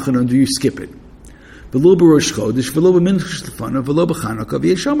say Tachanun? Do you skip it? V'lo b'rosh chodesh, v'lo b'minchas lefanav, v'lo b'chanukah,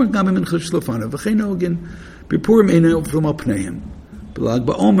 v'yeshomer gam b'minchas lefanav, v'chein ogin, b'purim eino v'lo pneihem. B'lag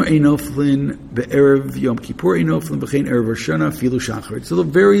ba'omer einoflin be'erev Yom Kippur einoflin b'chein erev Rosh Hashanah filu shacharit. So the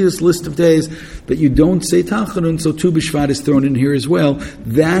various list of days that you don't say Tachanun, so Tu B'Shvat is thrown in here as well.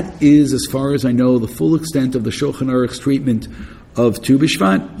 That is, as far as I know, the full extent of the Shulchan Aruch's treatment of Tu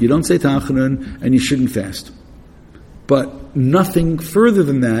B'Shvat. You don't say Tachanun, and you shouldn't fast. But nothing further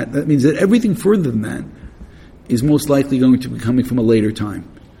than that, that means that everything further than that is most likely going to be coming from a later time.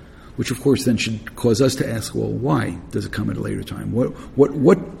 Which, of course, then should cause us to ask, well, why does it come at a later time?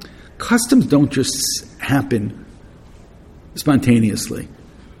 What customs don't just happen spontaneously.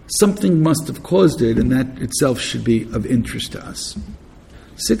 Something must have caused it, and that itself should be of interest to us.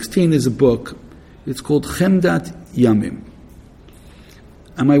 16 is a book. It's called Chemdat Yamim.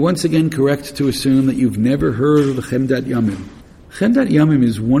 Am I once again correct to assume that you've never heard of the Chemdat Yamim? Chemdat Yamim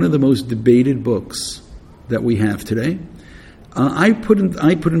is one of the most debated books that we have today. I put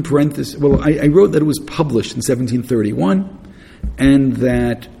in parentheses, I wrote that it was published in 1731, and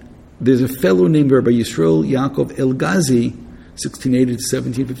that there's a fellow named Rabbi Yisrael Yaakov Elgazi, 1680 to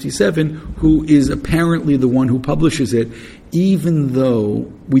 1757, who is apparently the one who publishes it, even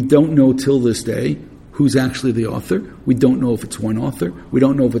though we don't know till this day who's actually the author. We don't know if it's one author. We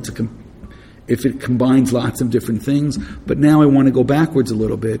don't know if it combines lots of different things. But now I want to go backwards a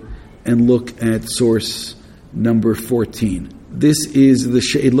little bit and look at source number 14. This is the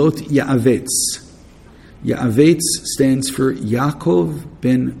She'elot Ya'avetz. Ya'avetz stands for Yaakov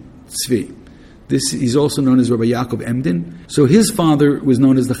ben Tzvi. He's also known as Rabbi Yaakov Emden. So his father was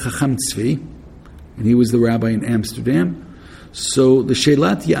known as the Chacham Tzvi, and he was the rabbi in Amsterdam. So the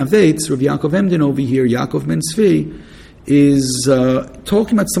She'elat Ya'avetz, Rabbi Yaakov Emden over here, Yaakov ben Tzvi, is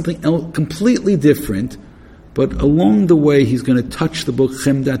talking about something else, completely different, but along the way he's going to touch the book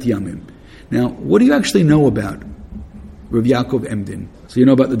Chemdat Yamim. Now, what do you actually know about Rav Yaakov Emden? So you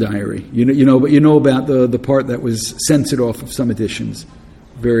know about the diary. You know about the part that was censored off of some editions.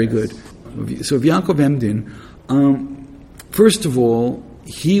 Very good. So Rav Yaakov Emden, first of all,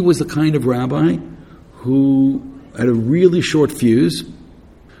 he was the kind of rabbi who had a really short fuse,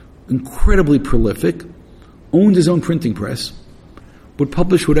 incredibly prolific, owned his own printing press, would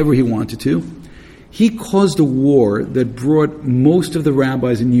publish whatever he wanted to. He caused a war that brought most of the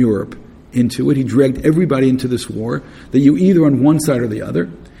rabbis in Europe into it. He dragged everybody into this war, that you either on one side or the other.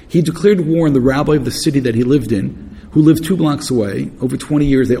 He declared war on the rabbi of the city that he lived in, who lived 2 blocks away. Over 20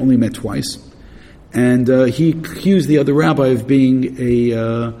 years, they only met twice. And he accused the other rabbi of being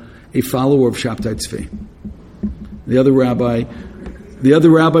a follower of Shabtai Tzvi. The other rabbi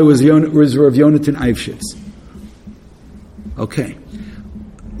was Rav Yonatan Eifshitz. Okay.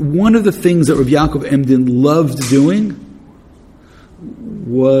 One of the things that Rav Yaakov Emden loved doing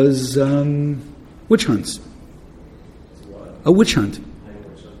was witch hunts. A witch hunt.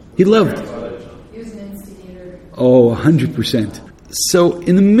 He loved. He was an instigator. 100%. So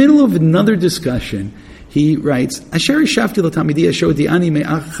in the middle of another discussion, he writes, Asher Shavti L'Tamidi Asher Di'ani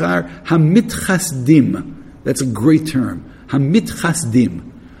Me'achar HaMitchasdim. That's a great term. HaMitchasdim.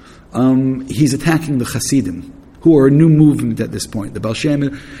 He's attacking the Hasidim, who are a new movement at this point, the Baal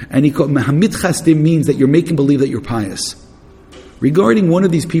Shem, and he called HaMitchasdim means that you're making believe that you're pious. Regarding one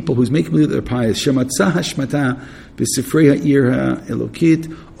of these people who's making believe that they're pious, Shematza Hashmata B'Sifrei Ha'ir Ha'elokit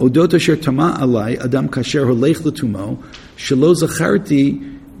Odot Asher Tama Alai Adam Kasher Holech L'Tumo Shelo Zacharti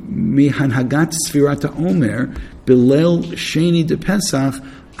Mihanhagat Sfirat HaOmer Bilel Sheni De Pesach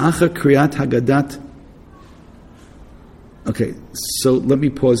Acha Kriyat Hagadat. Okay, so let me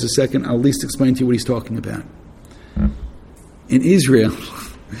pause a second. I'll at least explain to you what he's talking about. In Israel,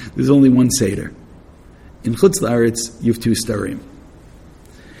 there's only one Seder. In Chutz La'aretz, you have 2 Starim.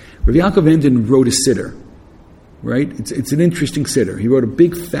 Rav Yaakov Emden wrote a siddur right? It's an interesting siddur. He wrote a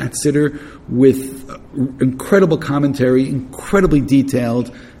big fat siddur with incredible commentary, incredibly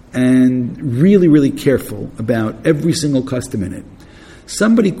detailed, and really, really careful about every single custom in it.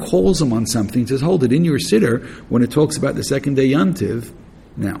 Somebody calls him on something, says, hold it, in your siddur, when it talks about the second day Yom Tov.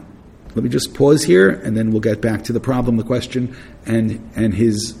 Now, let me just pause here, and then we'll get back to the problem, the question, and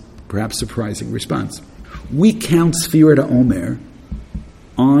his perhaps surprising response. We count Sfirat HaOmer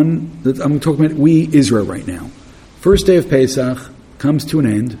I'm talking about we, Israel, right now. First day of Pesach comes to an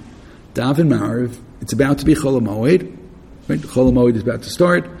end, Dav and Ma'ariv, it's about to be Chol HaMoed, right? Chol HaMoed is about to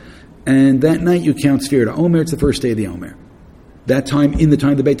start, and that night you count Sfirat HaOmer, it's the first day of the Omer. That time, in the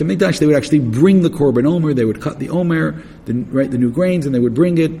time of the Beit HaMikdash, they would actually bring the Korban Omer, they would cut the Omer, the new grains, and they would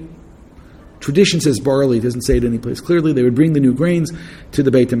bring it. Tradition says barley, it doesn't say it any place clearly. They would bring the new grains to the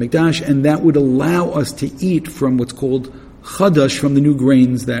Beit HaMikdash, and that would allow us to eat from what's called chadash, from the new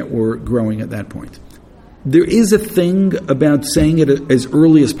grains that were growing at that point. There is a thing about saying it as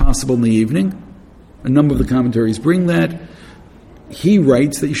early as possible in the evening. A number of the commentaries bring that. He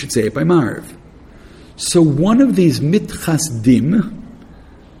writes that you should say it by Ma'ariv. So one of these mitchasdim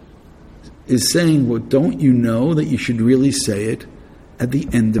is saying, well, don't you know that you should really say it at the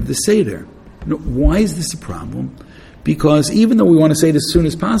end of the Seder? Now, why is this a problem? Because even though we want to say it as soon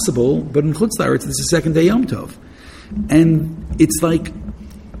as possible, but in Chutz La'aretz, it's the second day Yom Tov. And it's like,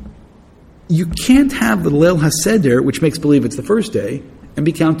 you can't have the Leil HaSeder, which makes believe it's the first day, and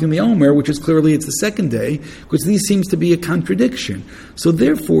be counting the Omer, which is clearly it's the second day, because these seems to be a contradiction. So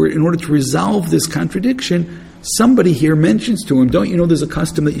therefore, in order to resolve this contradiction, somebody here mentions to him, don't you know there's a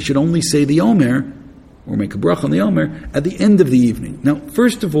custom that you should only say the Omer, or make a bracha on the Omer, at the end of the evening. Now,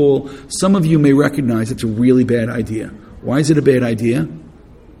 first of all, some of you may recognize it's a really bad idea. Why is it a bad idea?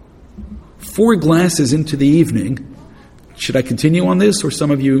 4 glasses into the evening, should I continue on this, or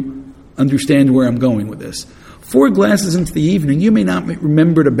some of you understand where I'm going with this? 4 glasses into the evening, you may not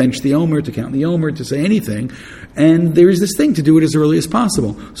remember to bench the Omer, to count the Omer, to say anything, and there is this thing to do it as early as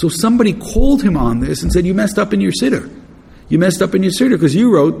possible. So somebody called him on this and said, you messed up in your siddur. You messed up in your siddur because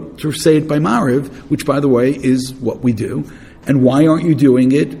you wrote to say it by Ma'ariv, which, by the way, is what we do. And why aren't you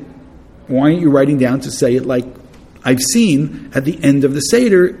doing it? Why aren't you writing down to say it like I've seen at the end of the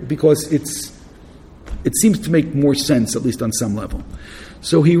Seder? Because it seems to make more sense, at least on some level.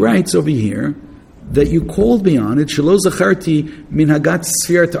 So he writes over here that you called me on it, Shelo zacharti min hagat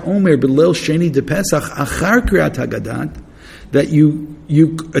sfirat ha'omer b'leil sheni de Pesach achar kriyat hagadat, that you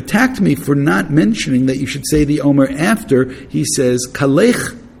attacked me for not mentioning that you should say the Omer after. He says,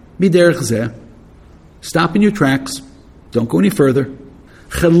 Kalech miderech zeh, stop in your tracks, don't go any further.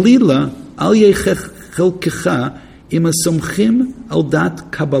 Chalila al yechech chelkecha im asomchim al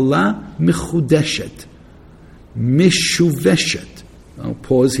dat Kabbalah mechudeshet, mishuveshet. I'll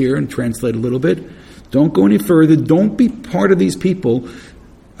pause here and translate a little bit. Don't go any further. Don't be part of these people.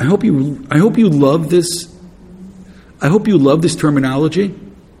 I hope you love this. I hope you love this terminology.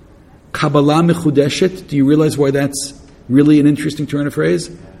 Kabbalah mechudeshet. Do you realize why that's really an interesting turn of phrase?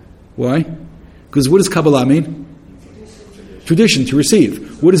 Why? Because what does Kabbalah mean? Tradition, to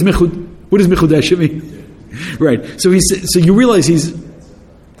receive. What does mechudeshet mean? Right. So you realize he's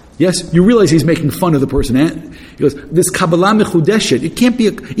making fun of the person. He goes, this Kabbalah mechudeshet, it can't be,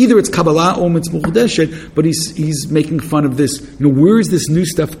 either it's Kabbalah or it's mechudeshet, but he's making fun of this. Where is this new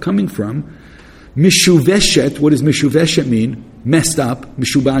stuff coming from? Mishuveshet, what does mishuveshet mean? Messed up.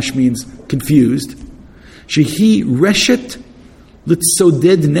 Mishubash means confused. Shehi reshet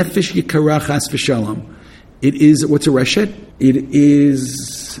litzoded nefesh yikara chas v'shalom. It is, what's a reshet? It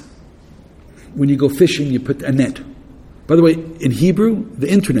is, when you go fishing, you put a net. By the way, in Hebrew, the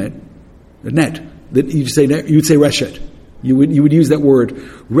internet, the net, you'd say reshet. You would use that word.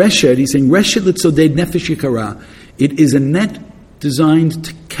 Reshet, he's saying reshet litzoded nefesh yikara. It is a net designed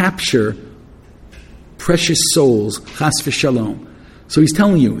to capture precious souls, chas v'shalom. So he's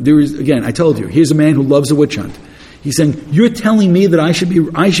telling you, I told you, here's a man who loves a witch hunt. He's saying, you're telling me that I should be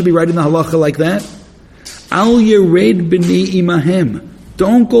writing the halacha like that? Al yered b'ni imahem.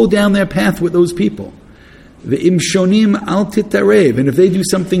 Don't go down their path with those people. V'im shonim al titarev. And if they do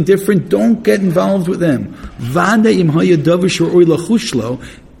something different, don't get involved with them. Vada im hayadavish r'oi lachushlo.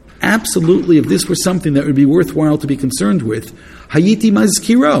 Absolutely, if this were something that would be worthwhile to be concerned with, hayiti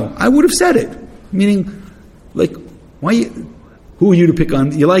mazkiro, I would have said it. Meaning, like, who are you to pick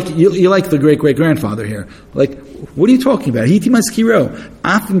on? You like the great-great-grandfather here. Like, what are you talking about? Hiti maskiro.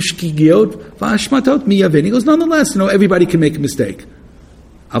 Afim shkigiot v'ashmatot miyavin. He goes, nonetheless, everybody can make a mistake.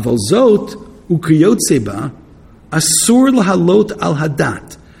 Aval zot ukriyot seba asur lahalot al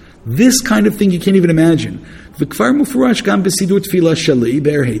hadat. This kind of thing you can't even imagine. And I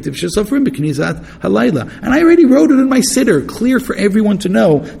already wrote it in my siddur, clear for everyone to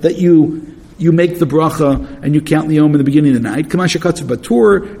know that you make the bracha and you count the yom in the beginning of the night.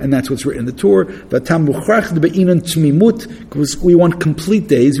 And that's what's written in the Torah. Because we want complete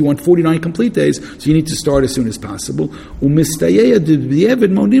days. We want 49 complete days. So you need to start as soon as possible. If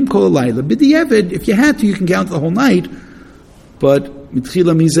you had to, you can count the whole night. But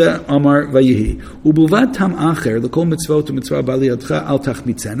mitchila mize amar vayihi ubulvad tam acher lekol mitzvot u'mitzvah b'aliyadcha al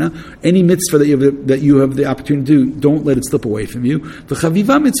tachmitzena. Any mitzvah that you have the opportunity to do, don't let it slip away from you.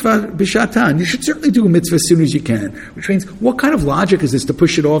 V'chaviva mitzvah b'shatan. You should certainly do a mitzvah as soon as you can. Which means, what kind of logic is this to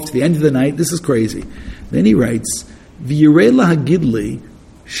push it off to the end of the night? This is crazy. Then he writes, v'yirei lahagidli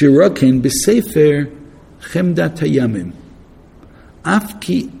shirakin b'sefer chemdat hayamim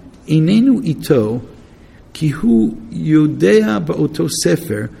afki inenu ito כי הוא יודע באותו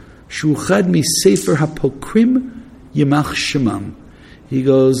ספר שהוא אחד מספר הפוקרים ימח שמם. He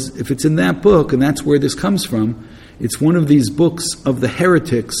goes, if it's in that book, and that's where this comes from, it's one of these books of the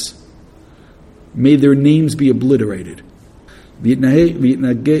heretics, may their names be obliterated.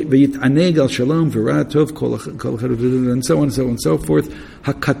 ויתענג על שלום ורע טוב and so on and so on and so forth.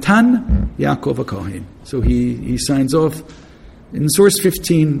 Hakatan Yaakov HaKohen. So he signs off. In source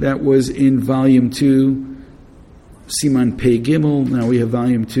 15, that was in volume 2, Siman Pei Gimel. Now we have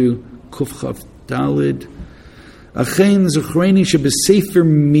volume 2, Kuf Chav Dalid. Achein Zuchreini Shebesefer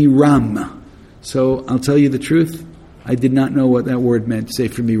Miram. So I'll tell you the truth. I did not know what that word meant,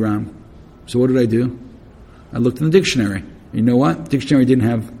 Sefer Miram. So what did I do? I looked in the dictionary. You know what? The dictionary didn't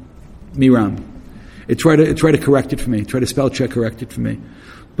have Miram. It tried to correct it for me. It tried to spell check correct it for me.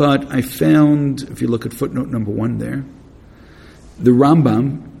 But I found, if you look at footnote number 1 there, the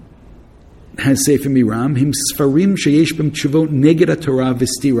Rambam has Sefer Miram, him Sfarim sheyesh b'm tshuvot neged HaTorah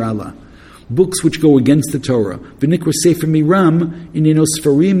v'stirala. Books which go against the Torah. V'nikra Sefer Miram, ineno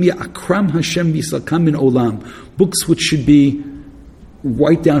Sfarim ya'akram Hashem v'yisalkam min olam. Books which should be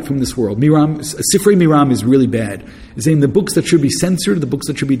wiped out from this world. Sifrei Miram is really bad. It's saying the books that should be censored, the books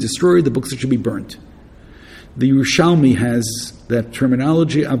that should be destroyed, the books that should be burnt. The Yerushalmi has that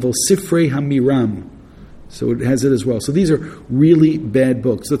terminology, Avol Sifrei HaMiram. So it has it as well. So these are really bad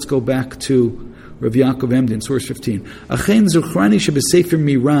books. Let's go back to Rav Yaakov Emden, source 15. Achen Zuchrani shebesefer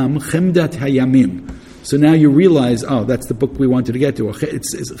Miram chemdat hayamim. So now you realize, that's the book we wanted to get to.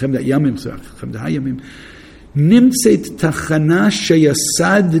 It's chemdat yamim, chemdat hayamim. Nimtzet tachana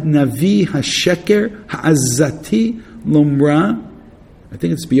sheyasad navi hasheker ha'azati lomra. I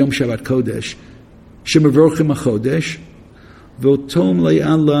think it's biyom Shabbat Kodesh. Shemavorchim hachodesh. Votom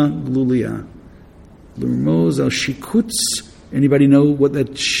le'ala glulia. L'rmoz al shikutz. Anybody know what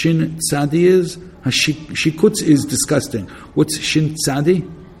that shin tzadi is? Shikutz is disgusting. What's shin tzadi?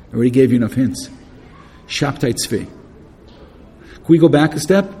 I already gave you enough hints. Shabtai tzvi. Can we go back a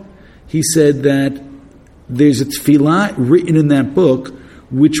step? He said that there's a tefillah written in that book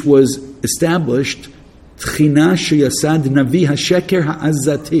which was established Tchina sheyasad navi hasheker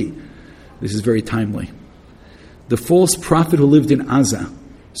ha'azati. This is very timely. The false prophet who lived in Aza.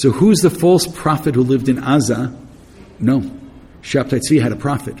 So who's the false prophet who lived in Aza? No. Shabtai Tzvi had a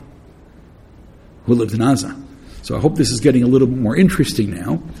prophet who lived in Aza. So I hope this is getting a little bit more interesting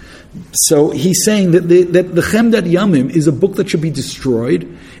now. So he's saying that the Chemdat Yamim is a book that should be destroyed.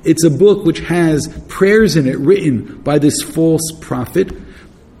 It's a book which has prayers in it written by this false prophet,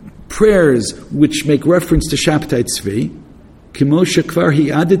 prayers which make reference to Shabtai Tzvi. Kimo shekvar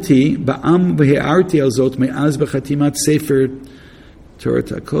hi'adati ba'am v'he'arti al zot me'az b'chatimat sefer Torah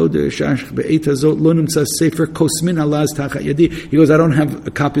HaKodesh, be'et hazot lo nimtza sefer kosmin alaz tachat yadi. He goes, I don't have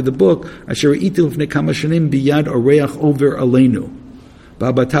a copy of the book. Asher itil v'nei kama shanim biyad oreach over aleinu.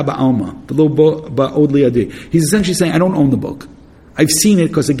 Ba'abata ba'alma. V'lo ba'od liyadi. He's essentially saying, I don't own the book. I've seen it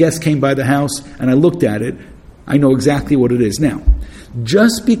because a guest came by the house and I looked at it. I know exactly what it is. Now,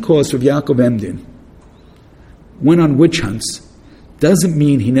 just because Rav Yaakov Emden went on witch hunts doesn't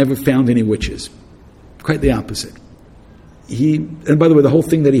mean he never found any witches. Quite the opposite. And by the way, the whole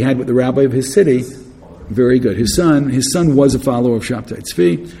thing that he had with the rabbi of his city, very good. His son was a follower of Shabtai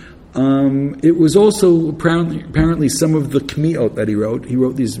Tzvi. It was also apparently some of the Kmiot that he wrote. He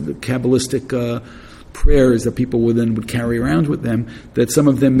wrote these Kabbalistic prayers that people would carry around with them, that some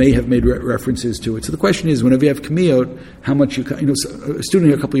of them may have made references to it. So the question is, whenever you have Kmiot, how much a student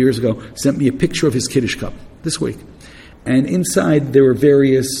here a couple of years ago sent me a picture of his Kiddush cup this week. And inside there were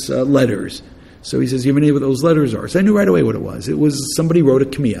various letters. So he says, you have any of those letters are? So I knew right away what it was. It was somebody wrote a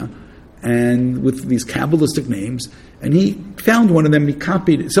Kmiya, and with these Kabbalistic names, and he found one of them, he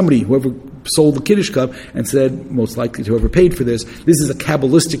copied somebody, whoever sold the Kiddush cup, and said, most likely to whoever paid for this is a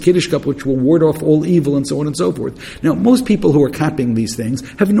Kabbalistic Kiddush cup which will ward off all evil and so on and so forth. Now, most people who are copying these things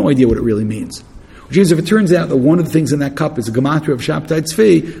have no idea what it really means. Which means if it turns out that one of the things in that cup is a gematria of Shabtai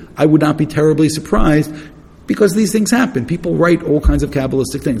Tzvi, I would not be terribly surprised, because these things happen. People write all kinds of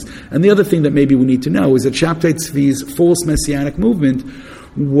Kabbalistic things. And the other thing that maybe we need to know is that Shabtai Tzvi's false messianic movement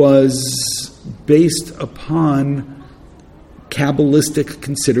was based upon Kabbalistic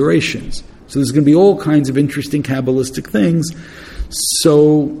considerations. So there's going to be all kinds of interesting Kabbalistic things.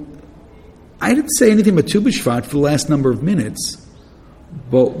 So I didn't say anything about Tu Bshvat for the last number of minutes,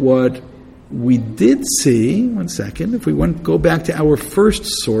 but what we did see, one second, if we go back to our first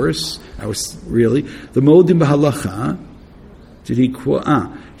source, the Modim B'Halacha, did he quote?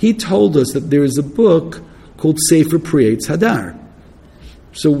 He told us that there is a book called Sefer Prietz Hadar.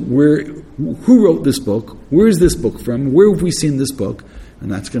 So who wrote this book? Where is this book from? Where have we seen this book?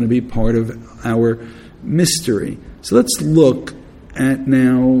 And that's going to be part of our mystery. So let's look at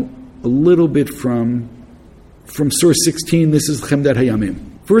now a little bit from source 16. This is Chemdat Hayamim.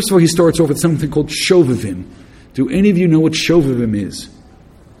 First of all, he starts off with something called Shovavim. Do any of you know what Shovavim is?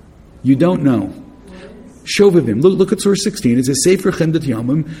 You don't know. Shovavim. Look at source 16. It says Sefer Chemdat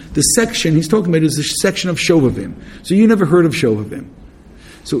Hayamim. The section he's talking about is the section of Shovavim. So you never heard of Shovavim.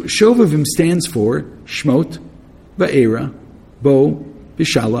 So Shovavim stands for Shmot, Va'era, Bo,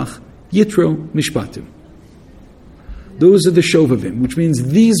 Vishalach, Yitro, Mishpatim. Those are the Shovavim, which means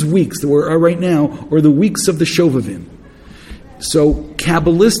these weeks that we're right now are the weeks of the Shovavim. So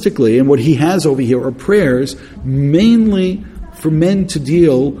Kabbalistically, and what he has over here are prayers mainly for men to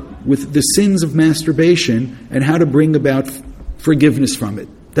deal with the sins of masturbation and how to bring about forgiveness from it.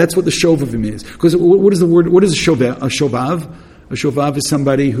 That's what the Shovavim is. Because what is the word? What is a shovav? A shovav is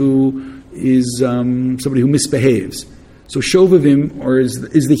somebody who misbehaves. So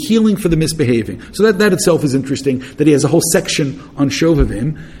Shovavim is the healing for the misbehaving. So that itself is interesting, that he has a whole section on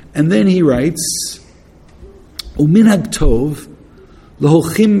Shovavim. And then he writes, Uminhag Tov,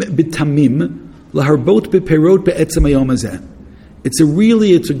 L'holchim b'tamim, L'harbot b'perot be'etzem hayom hazeh. It's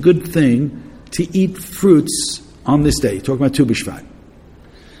a good thing to eat fruits on this day. Talking about Tu Bshvat.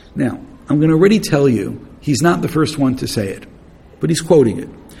 Now, I'm going to already tell you, he's not the first one to say it, but he's quoting it.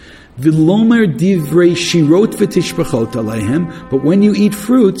 V'lomer divrei shirot v'tishbachot aleihem. But when you eat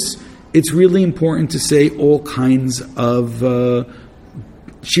fruits, it's really important to say all kinds of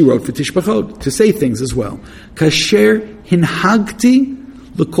shirot v'tishbachot, to say things as well. Kasher hinhagti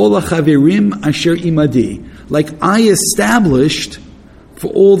l'kol hachaverim asher imadi. Like I established for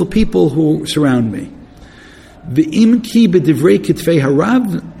all the people who surround me. V'im ki b'divrei kitvei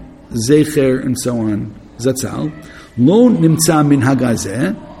harav zecher and so on zatzal lo nimtza min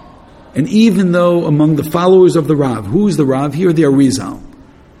hagazeh. And even though among the followers of the Rav, who is the Rav here? The Arizal.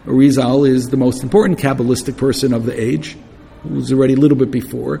 Arizal is the most important Kabbalistic person of the age, who was already a little bit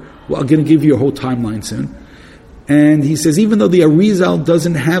before. Well, I'm going to give you a whole timeline soon. And he says, even though the Arizal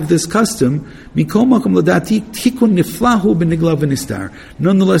doesn't have this custom,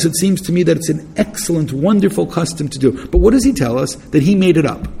 nonetheless, it seems to me that it's an excellent, wonderful custom to do. But what does he tell us? That he made it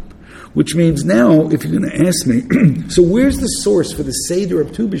up. Which means now, if you're going to ask me, so where's the source for the Seder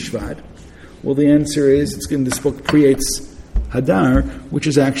of Tu Bshvat? Well, the answer is, it's in this book, Prietz Hadar, which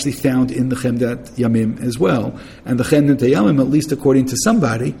is actually found in the Chemdat Yamim as well. And the Chemdat Yamim, at least according to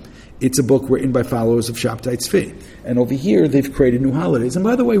somebody, it's a book written by followers of Shabtai Tzvi. And over here, they've created new holidays. And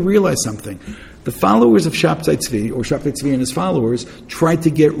by the way, realize something. The followers of Shabtai Tzvi, or Shabtai Tzvi and his followers, tried to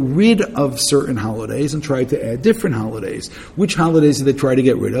get rid of certain holidays and tried to add different holidays. Which holidays did they try to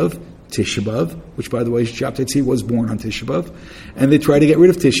get rid of? Tisha B'Av, which, by the way, Shabtai Tzvi was born on Tisha B'Av. And they try to get rid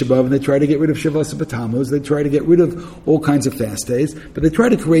of Tisha B'Av, and they try to get rid of Shavas B'Tammuz. They try to get rid of all kinds of fast days. But they try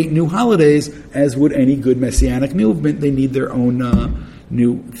to create new holidays, as would any good Messianic movement. They need their own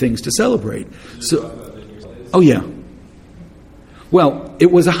new things to celebrate. So, oh yeah. Well,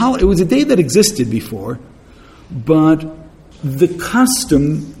 it was a day that existed before, but the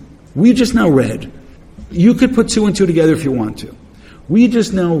custom, we just now read. You could put two and two together if you want to. We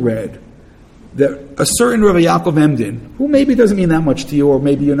just now read that a certain Rabbi Yaakov Emden, who maybe doesn't mean that much to you, or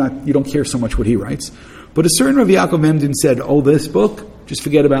maybe you don't care so much what he writes, but a certain Rabbi Yaakov Emden said, "Oh, this book, just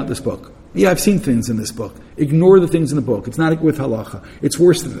forget about this book. Yeah, I've seen things in this book. Ignore the things in the book. It's not with halacha. It's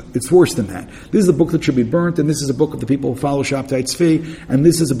worse than that. This is a book that should be burnt, and this is a book of the people who follow Shabtai Tzvi, and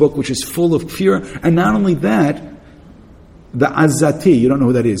this is a book which is full of kfirah. And not only that, the Azati, you don't know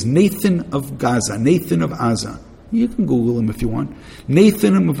who that is, Nathan of Gaza, Nathan of Aza. You can Google him if you want.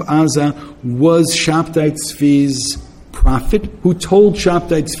 Nathan of Aza was Shabtai Tzvi's prophet who told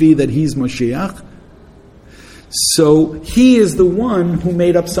Shabtai Tzvi that he's Moshiach. So he is the one who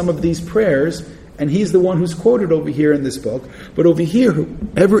made up some of these prayers, and he's the one who's quoted over here in this book. But over here,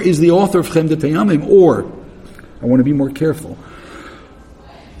 whoever is the author of Chemdat Hayamim, or, I want to be more careful,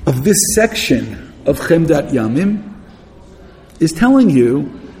 of this section of Chemdat Yamim, is telling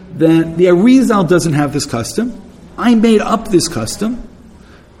you that the Arizal doesn't have this custom. I made up this custom,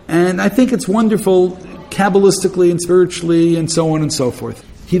 and I think it's wonderful Kabbalistically and spiritually and so on and so forth.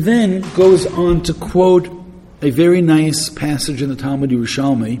 He then goes on to quote a very nice passage in the Talmud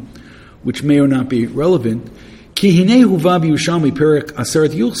Yerushalmi, which may or not be relevant. Ki hinei huva b'Yerushalmi perek aseret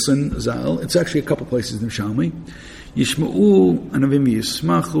Yulson zal. It's actually a couple places in Yerushalmi. Yishma'u anavim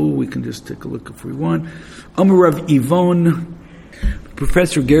yismachu. We can just take a look if we want. Amar Rav Ivon,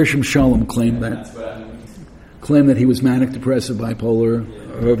 Professor Gershom Shalom claimed that he was manic depressive, bipolar,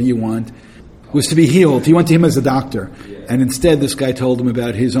 however you want, was to be healed. He went to him as a doctor, and instead this guy told him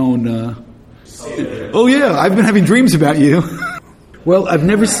about his own. Oh yeah, I've been having dreams about you. Well, I've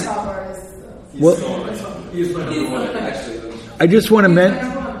never seen. Well, I just want to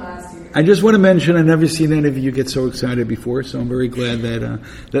mention I've never seen any of you get so excited before, so I'm very glad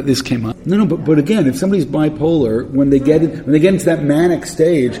that this came up. No, but again, if somebody's bipolar, when they get into that manic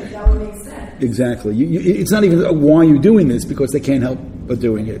stage, that would make sense. Exactly. It's not even why you're doing this, because they can't help but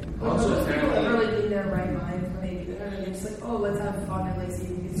doing it. Also, people that really in their right mind, when they're just like, oh, let's have fun and like see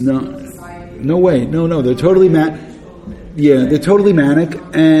these society. No way. No, they're totally they're totally manic,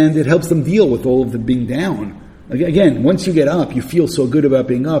 and it helps them deal with all of the being down. Again, once you get up, you feel so good about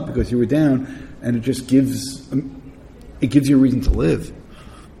being up because you were down, and it just gives you a reason to live.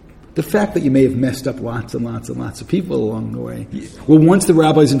 The fact that you may have messed up lots and lots and lots of people along the way. Well, once the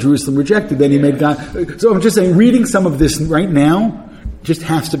rabbis in Jerusalem rejected, then he made God. So I'm just saying, reading some of this right now just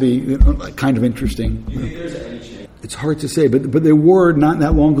has to be kind of interesting. Do you think there's any change? It's hard to say, but there were, not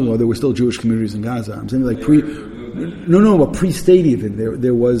that long ago, there were still Jewish communities in Gaza. I'm saying like pre-state even.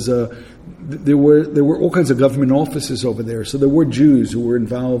 There were all kinds of government offices over there. So there were Jews who were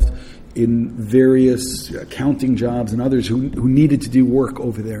involved in various accounting jobs and others who needed to do work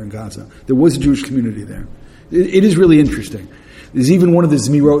over there in Gaza. There was a Jewish community there. It is really interesting. There's even one of the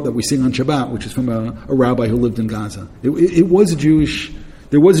Zmirot that we sing on Shabbat, which is from a rabbi who lived in Gaza. There was a Jewish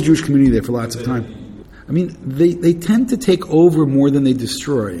community there for lots of time. I mean, they tend to take over more than they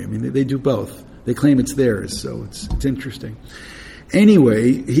destroy. I mean, they do both. They claim it's theirs, so it's interesting.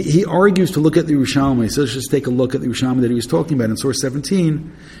 Anyway, he argues to look at the Yerushalmi. So let's just take a look at the Yerushalmi that he was talking about. In source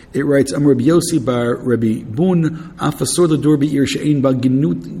 17, it writes, Amar Rabbi Yossi bar Rabbi Bun, Afasor l'dur be'ir she'ein ba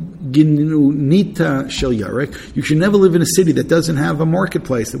ginunita shel yarek. You should never live in a city that doesn't have a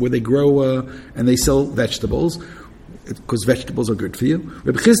marketplace where they grow and they sell vegetables, because vegetables are good for you.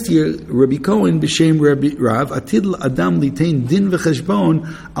 Rabbi Chistia, Rabbi Cohen, b'shem Rabbi Rav, atid l'adam litain din v'cheshbon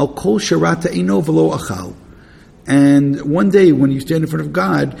al kol sharata eino v'lo achal. And one day, when you stand in front of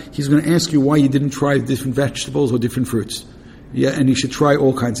God, He's going to ask you why you didn't try different vegetables or different fruits. Yeah, and you should try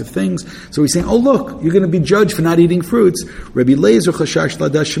all kinds of things. So He's saying, oh look, you're going to be judged for not eating fruits. Rabbi Lezer chashash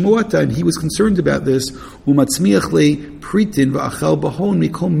ladash shemuata, and he was concerned about this. Umatzmiach le pritin va'achal bahon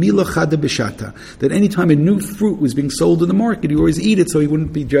mikol mila chada b'shata. That any time a new fruit was being sold in the market, you always eat it so he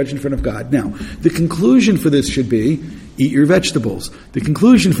wouldn't be judged in front of God. Now, the conclusion for this should be, eat your vegetables. The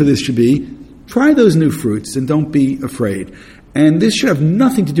conclusion for this should be, try those new fruits and don't be afraid. And this should have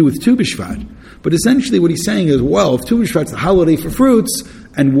nothing to do with Tu Bshvat. But essentially what he's saying is, well, if Tu Bshvat's a holiday for fruits,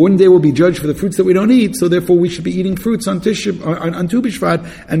 and one day we'll be judged for the fruits that we don't eat, so therefore we should be eating fruits on Tu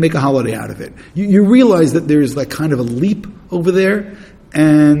Bshvat and make a holiday out of it. You realize that there's like kind of a leap over there,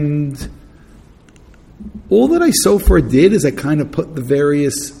 and all that I so far did is I kind of put the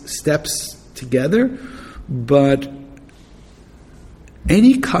various steps together, but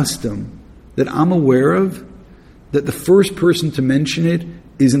any custom that I'm aware of, that the first person to mention it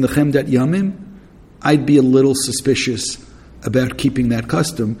is in the Chemdat Yamim, I'd be a little suspicious about keeping that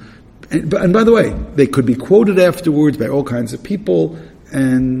custom. And by the way, they could be quoted afterwards by all kinds of people,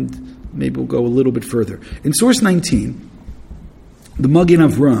 and maybe we'll go a little bit further. In source 19, the Magen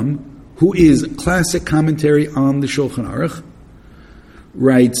Avram, who is classic commentary on the Shulchan Aruch,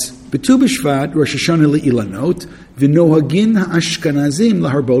 writes, "B'tu B'Shvat Rosh Hashanah le'ilanot v'nohagin ha'ashkanazim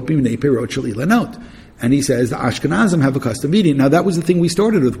laharbot b'minei perot shel ilanot." And he says the Ashkenazim have a custom eating. Now that was the thing we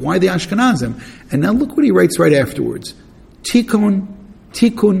started with. Why the Ashkenazim? And now look what he writes right afterwards. Tikkun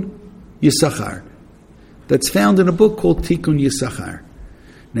Yisachar. That's found in a book called Tikkun Yisachar.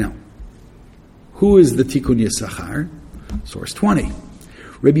 Now, who is the Tikkun Yisachar? Source 20.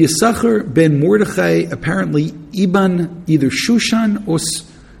 Rabbi Yisachar ben Mordechai, apparently Iban, either Shushan or,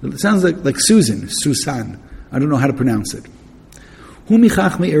 it sounds like Susan, I don't know how to pronounce it. Hu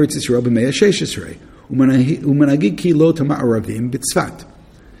michachmei Eretz Yisrael b'mei ha-sheshes-rei, u'menagig kilot ha-ma'aravim b'tzfat.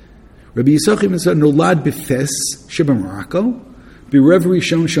 Rabbi Yisachar ibn Tzfat nolad b'Fes sheba-Morocco, b'Rev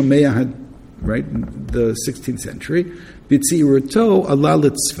Rishon Shomea had, right, in the 16th century. B'tziroto ala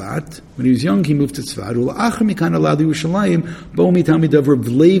l'Tzfat. When he was young, he moved to Tzfat. U'la'achar mikan ala l'Yerushalayim bo mitamidav Rav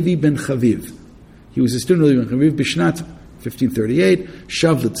Levi ben Chaviv. He was a student of Levi ben Chaviv b'shnat 1538.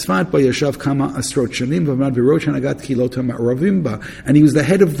 Shav l'Tzfat b'yashav kama asrot shanim v'amad b'rosh hanagat kilot ha'ma'aravim ba. And he was the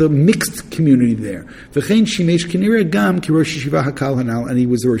head of the mixed community there. V'chein shimesh kinireh gam ki rosh yeshiva hakal hanal, and he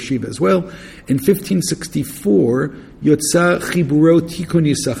was a rosh yeshiva as well. In 1564, yotza chiburo tikun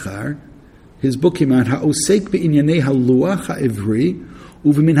Yisachar. His book came out, Ha'osek be'inyanei ha'luach ha'ivri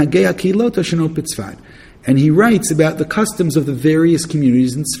u'v'minhagei ha'kilot ha'shanot b'Tzfat. And he writes about the customs of the various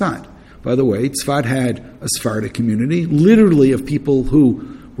communities in Tzfat. By the way, Tzfat had a Sephardic community, literally of people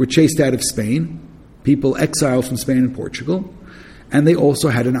who were chased out of Spain, people exiled from Spain and Portugal, and they also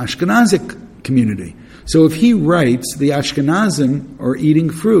had an Ashkenazic community. So if he writes the Ashkenazim are eating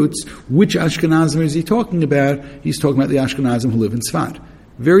fruits, which Ashkenazim is he talking about? He's talking about the Ashkenazim who live in Tzfat.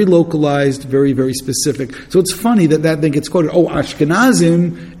 Very localized, very, very specific. So it's funny that thing gets quoted. Oh,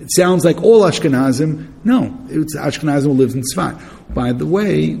 Ashkenazim, it sounds like all Ashkenazim. No, it's Ashkenazim who lives in Tzfat. By the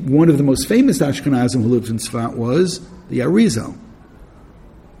way, one of the most famous Ashkenazim who lived in Tzfat was the Arizal.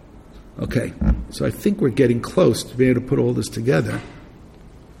 Okay, so I think we're getting close to being able to put all this together.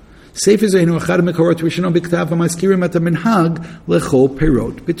 This is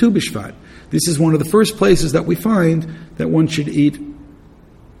one of the first places that we find that one should eat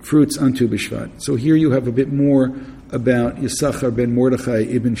fruits on Tu Bshvat. So here you have a bit more about Yisachar ben Mordechai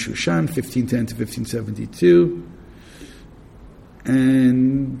ibn Shushan, 1510 to 1572.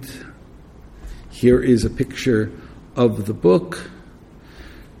 And here is a picture of the book.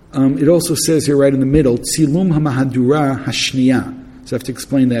 It also says here right in the middle, Tzilum HaMahadura Hashniya. So I have to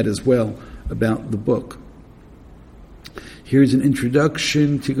explain that as well about the book. Here's an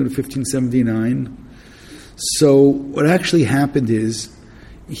introduction to 1579. So what actually happened is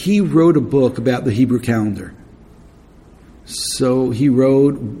he wrote a book about the Hebrew calendar. So he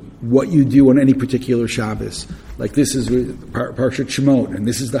wrote what you do on any particular Shabbos. Like this is Parshat Shemot, and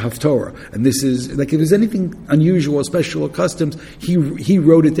this is the Haftorah, and this is, like if there's anything unusual, special, or customs, he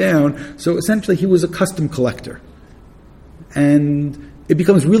wrote it down. So essentially he was a custom collector. And it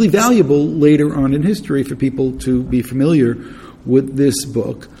becomes really valuable later on in history for people to be familiar with this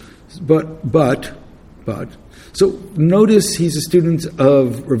book. But, so notice he's a student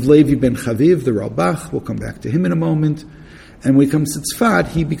of Rav Levi ben Chaviv, the Ralbach. We'll come back to him in a moment. And when he comes to Tzfat,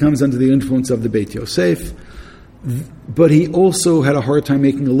 he becomes under the influence of the Beit Yosef. But he also had a hard time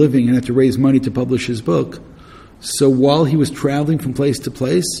making a living and had to raise money to publish his book. So while he was traveling from place to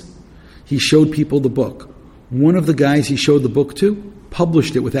place, he showed people the book. One of the guys he showed the book to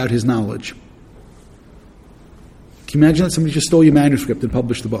published it without his knowledge. Can you imagine that somebody just stole your manuscript and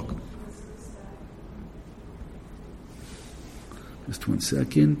published the book? Just one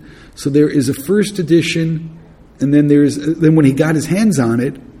second. So there is a first edition, and then when he got his hands on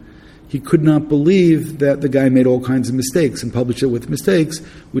it, he could not believe that the guy made all kinds of mistakes and published it with mistakes,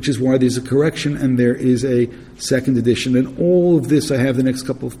 which is why there's a correction, and there is a second edition. And all of this, I have the next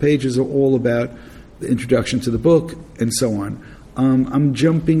couple of pages, are all about the introduction to the book and so on. I'm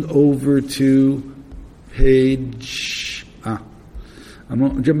jumping over to page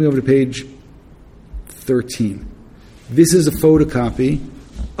 13. This is a photocopy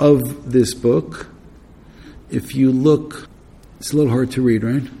of this book. If you look, it's a little hard to read,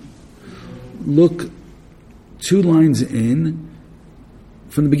 right? Look 2 lines in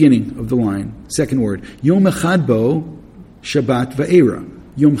from the beginning of the line. Second word. Yom echad bo Shabbat va'era.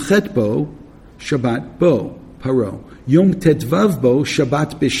 Yom chet bo Shabbat bo paro. Yom tetvav bo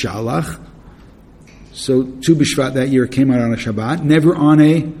Shabbat b'shalach. So Tu Bshvat that year came out on a Shabbat, never on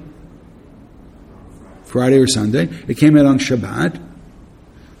a Friday or Sunday. It came out on Shabbat.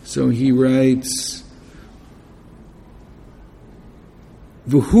 So he writes,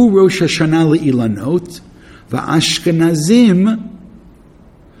 V'hu Rosh Hashanah le'ilanot, v'ashkenazim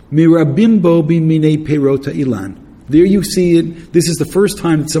mirabim bo b'minei perot ha'ilan. There you see it. This is the first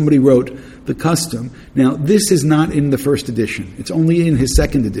time that somebody wrote the custom. Now, this is not in the first edition. It's only in his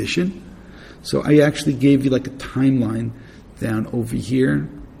second edition. So I actually gave you like a timeline down over here.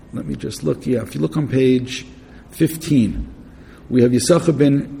 Let me just look. Yeah, if you look on page 15, we have Yisachar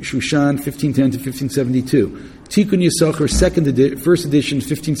ben Shushan, 1510 to 1572. Tikkun Yisachar, first edition,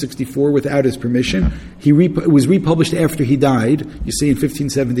 1564, without his permission. It was republished after he died, you see, in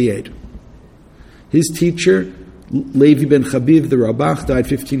 1578. His teacher, Levi ben Chaviv, the Rabach, died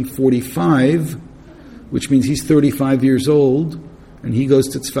 1545. which means he's 35 years old, and he goes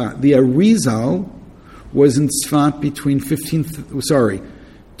to Tzfat. The Arizal was in Tzfat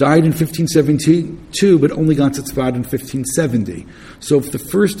died in 1572, but only got to Tzfat in 1570. So if the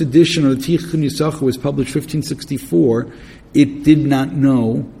first edition of the Tikkun Yisachar was published 1564, it did not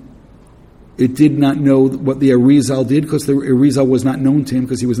know what the Arizal did, because the Arizal was not known to him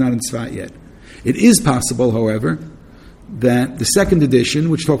because he was not in Tzfat yet. It is possible, however, that the second edition,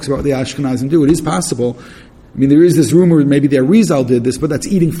 which talks about what the Ashkenazim do, it is possible. I mean, there is this rumor maybe the Arizal did this, but that's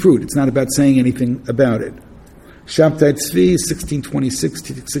eating fruit. It's not about saying anything about it. Shabtai Tzvi, 1626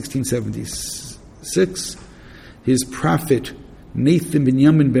 to 1676. His prophet, Nathan ben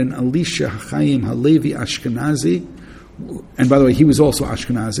Yamin ben Elisha Chaim Halevi Ashkenazi, and by the way, he was also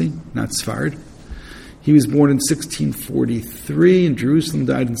Ashkenazi, not Sfard. He was born in 1643 in Jerusalem,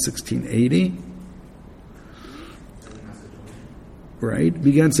 died in 1680. Right?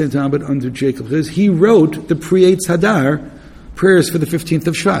 Began St. Abed under Jacob Chiz. He wrote the Priyetz Hadar, prayers for the 15th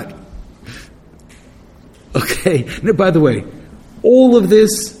of Shvat. Okay, now, by the way, all of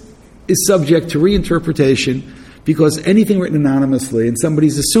this is subject to reinterpretation, because anything written anonymously and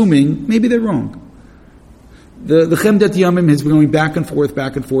somebody's assuming, maybe they're wrong. The Chemdet Yamim has been going back and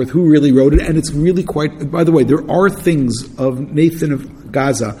forth, who really wrote it, and it's really quite, by the way, there are things of Nathan of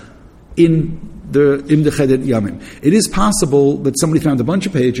Gaza in the Chemdet Yamim. It is possible that somebody found a bunch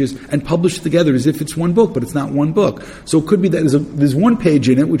of pages and published it together as if it's one book, but it's not one book. So it could be that there's one page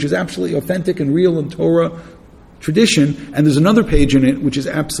in it which is absolutely authentic and real in Torah tradition, and there's another page in it which is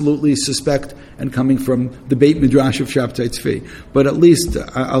absolutely suspect and coming from the Beit Midrash of Shabtai Tzvi. But at least,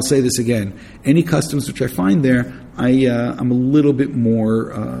 I'll say this again, any customs which I find there, I'm a little bit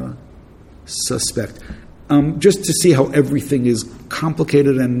more suspect. Just to see how everything is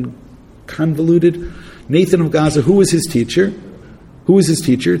complicated and convoluted. Nathan of Gaza, who was his teacher?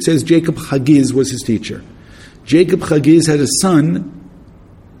 It says Jacob Chagiz was his teacher. Jacob Chagiz had a son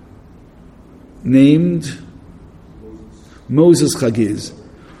named Moses Chagiz.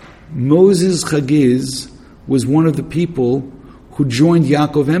 Moses Chagiz was one of the people who joined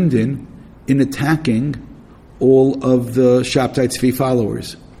Yaakov Emden in attacking all of the Shabtai Tzvi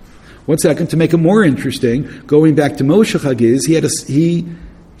followers. One second, to make it more interesting, going back to Moshe Chagiz, he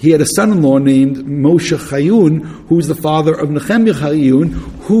had a son-in-law named Moshe Chayun, who was the father of Nehemiah Chayun,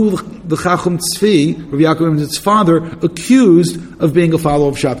 who the Chacham Tzvi, Rav Yaakov Emden's father, accused of being a follower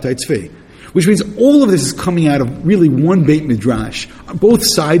of Shabtai Tzvi. Which means all of this is coming out of really one Beit Midrash. Both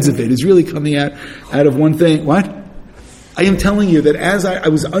sides of it is really coming out of one thing. What? I am telling you that as I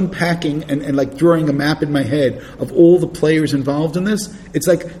was unpacking and like drawing a map in my head of all the players involved in this, it's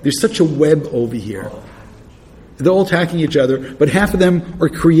like there's such a web over here. They're all attacking each other, but half of them are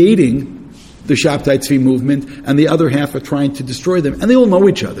creating the Shabtai Tzvi movement, and the other half are trying to destroy them. And they all know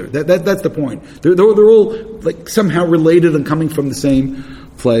each other. That's the point. They're all like somehow related and coming from the same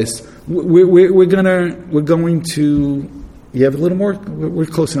place. We're going to. You have a little more. We're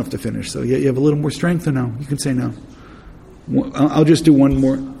close enough to finish. So you have a little more strength, or no? You can say no. I'll just do one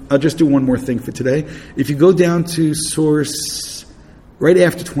more. I'll just do one more thing for today. If you go down to source right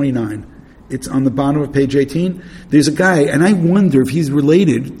after 29, it's on the bottom of page 18. There's a guy, and I wonder if he's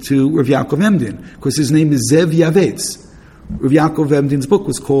related to Rav Yaakov Emden, because his name is Zev Yavetz. Rav Yaakov Emden's book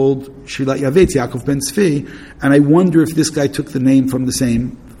was called Shilat Yavetz, Yaakov Ben Tzvi, and I wonder if this guy took the name from the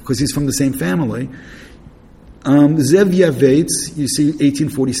same, because he's from the same family. Zev Yavetz, you see,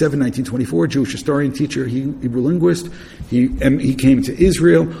 1847, 1924, Jewish historian, teacher, Hebrew linguist. He came to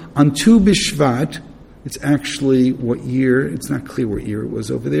Israel. On Tu Bshvat, it's actually what year, it's not clear what year it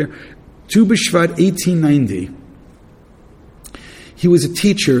was over there. Tu Bshvat, 1890. He was a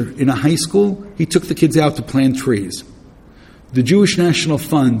teacher in a high school. He took the kids out to plant trees. The Jewish National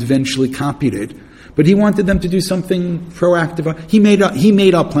Fund eventually copied it, but he wanted them to do something proactive. He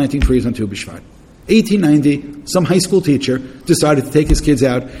made up planting trees on Tu Bshvat. 1890, some high school teacher decided to take his kids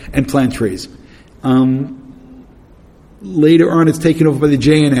out and plant trees. Later on, it's taken over by the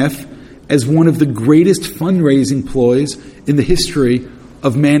JNF as one of the greatest fundraising ploys in the history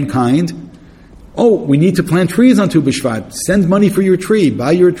of mankind. Oh, we need to plant trees on Tu B'Shvat. Send money for your tree.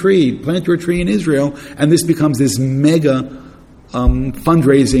 Buy your tree. Plant your tree in Israel. And this becomes this mega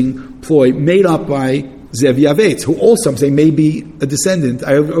fundraising ploy made up by Zev Yavetz, who also, I'm saying, may be a descendant.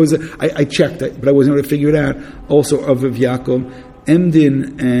 I checked, but I wasn't able to figure it out. Also of Rav Yaakov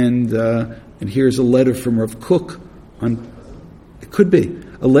Emden, and here's a letter from Rav Kook it could be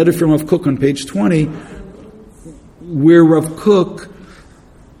a letter from Rav Kook on page 20, where Rav Kook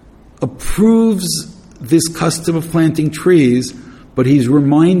approves this custom of planting trees, but he's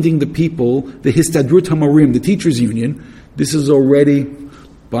reminding the people, the Histadrut HaMorim, the teachers' union, this is already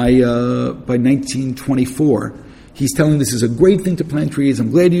by 1924. He's telling this is a great thing to plant trees.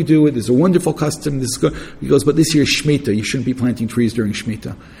 I'm glad you do it. It's a wonderful custom. This is good. He goes, but this year is Shemitah. You shouldn't be planting trees during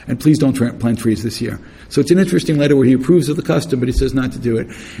Shemitah. And please don't plant trees this year. So it's an interesting letter where he approves of the custom, but he says not to do it.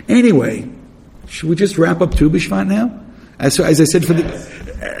 Anyway, should we just wrap up Tu Bshvat now? As I said for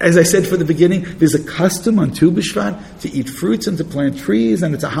the beginning, there's a custom on Tu Bshvat to eat fruits and to plant trees,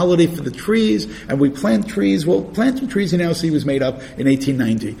 and it's a holiday for the trees, and we plant trees. Well, planting trees, you now see, was made up in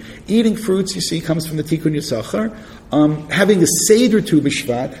 1890. Eating fruits, you see, comes from the Tikkun Yisachar. Having a Seder Tu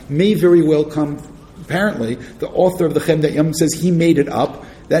Bshvat may very well come, apparently, the author of the Chemdat Yom says he made it up.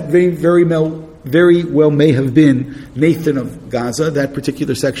 That very well may have been Nathan of Gaza, that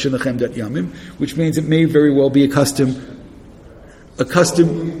particular section of Chemdat Yamim, which means it may very well be a custom. It's the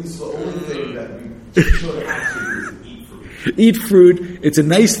only thing that we should have to do is eat fruit. It's a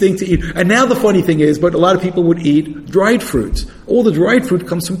nice thing to eat. And now the funny thing is, but a lot of people would eat dried fruits. All the dried fruit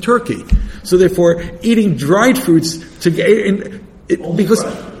comes from Turkey. So therefore, eating dried fruits because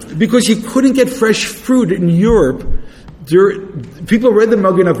you couldn't get fresh fruit in Europe. People read the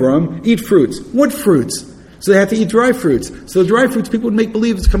Magen Avraham, eat fruits. What fruits? So they had to eat dry fruits. So the dry fruits, people would make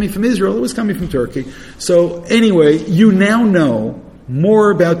believe it's coming from Israel. It was coming from Turkey. So anyway, you now know more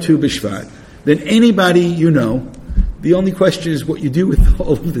about Tu Bshvat than anybody you know. The only question is what you do with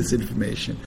all of this information.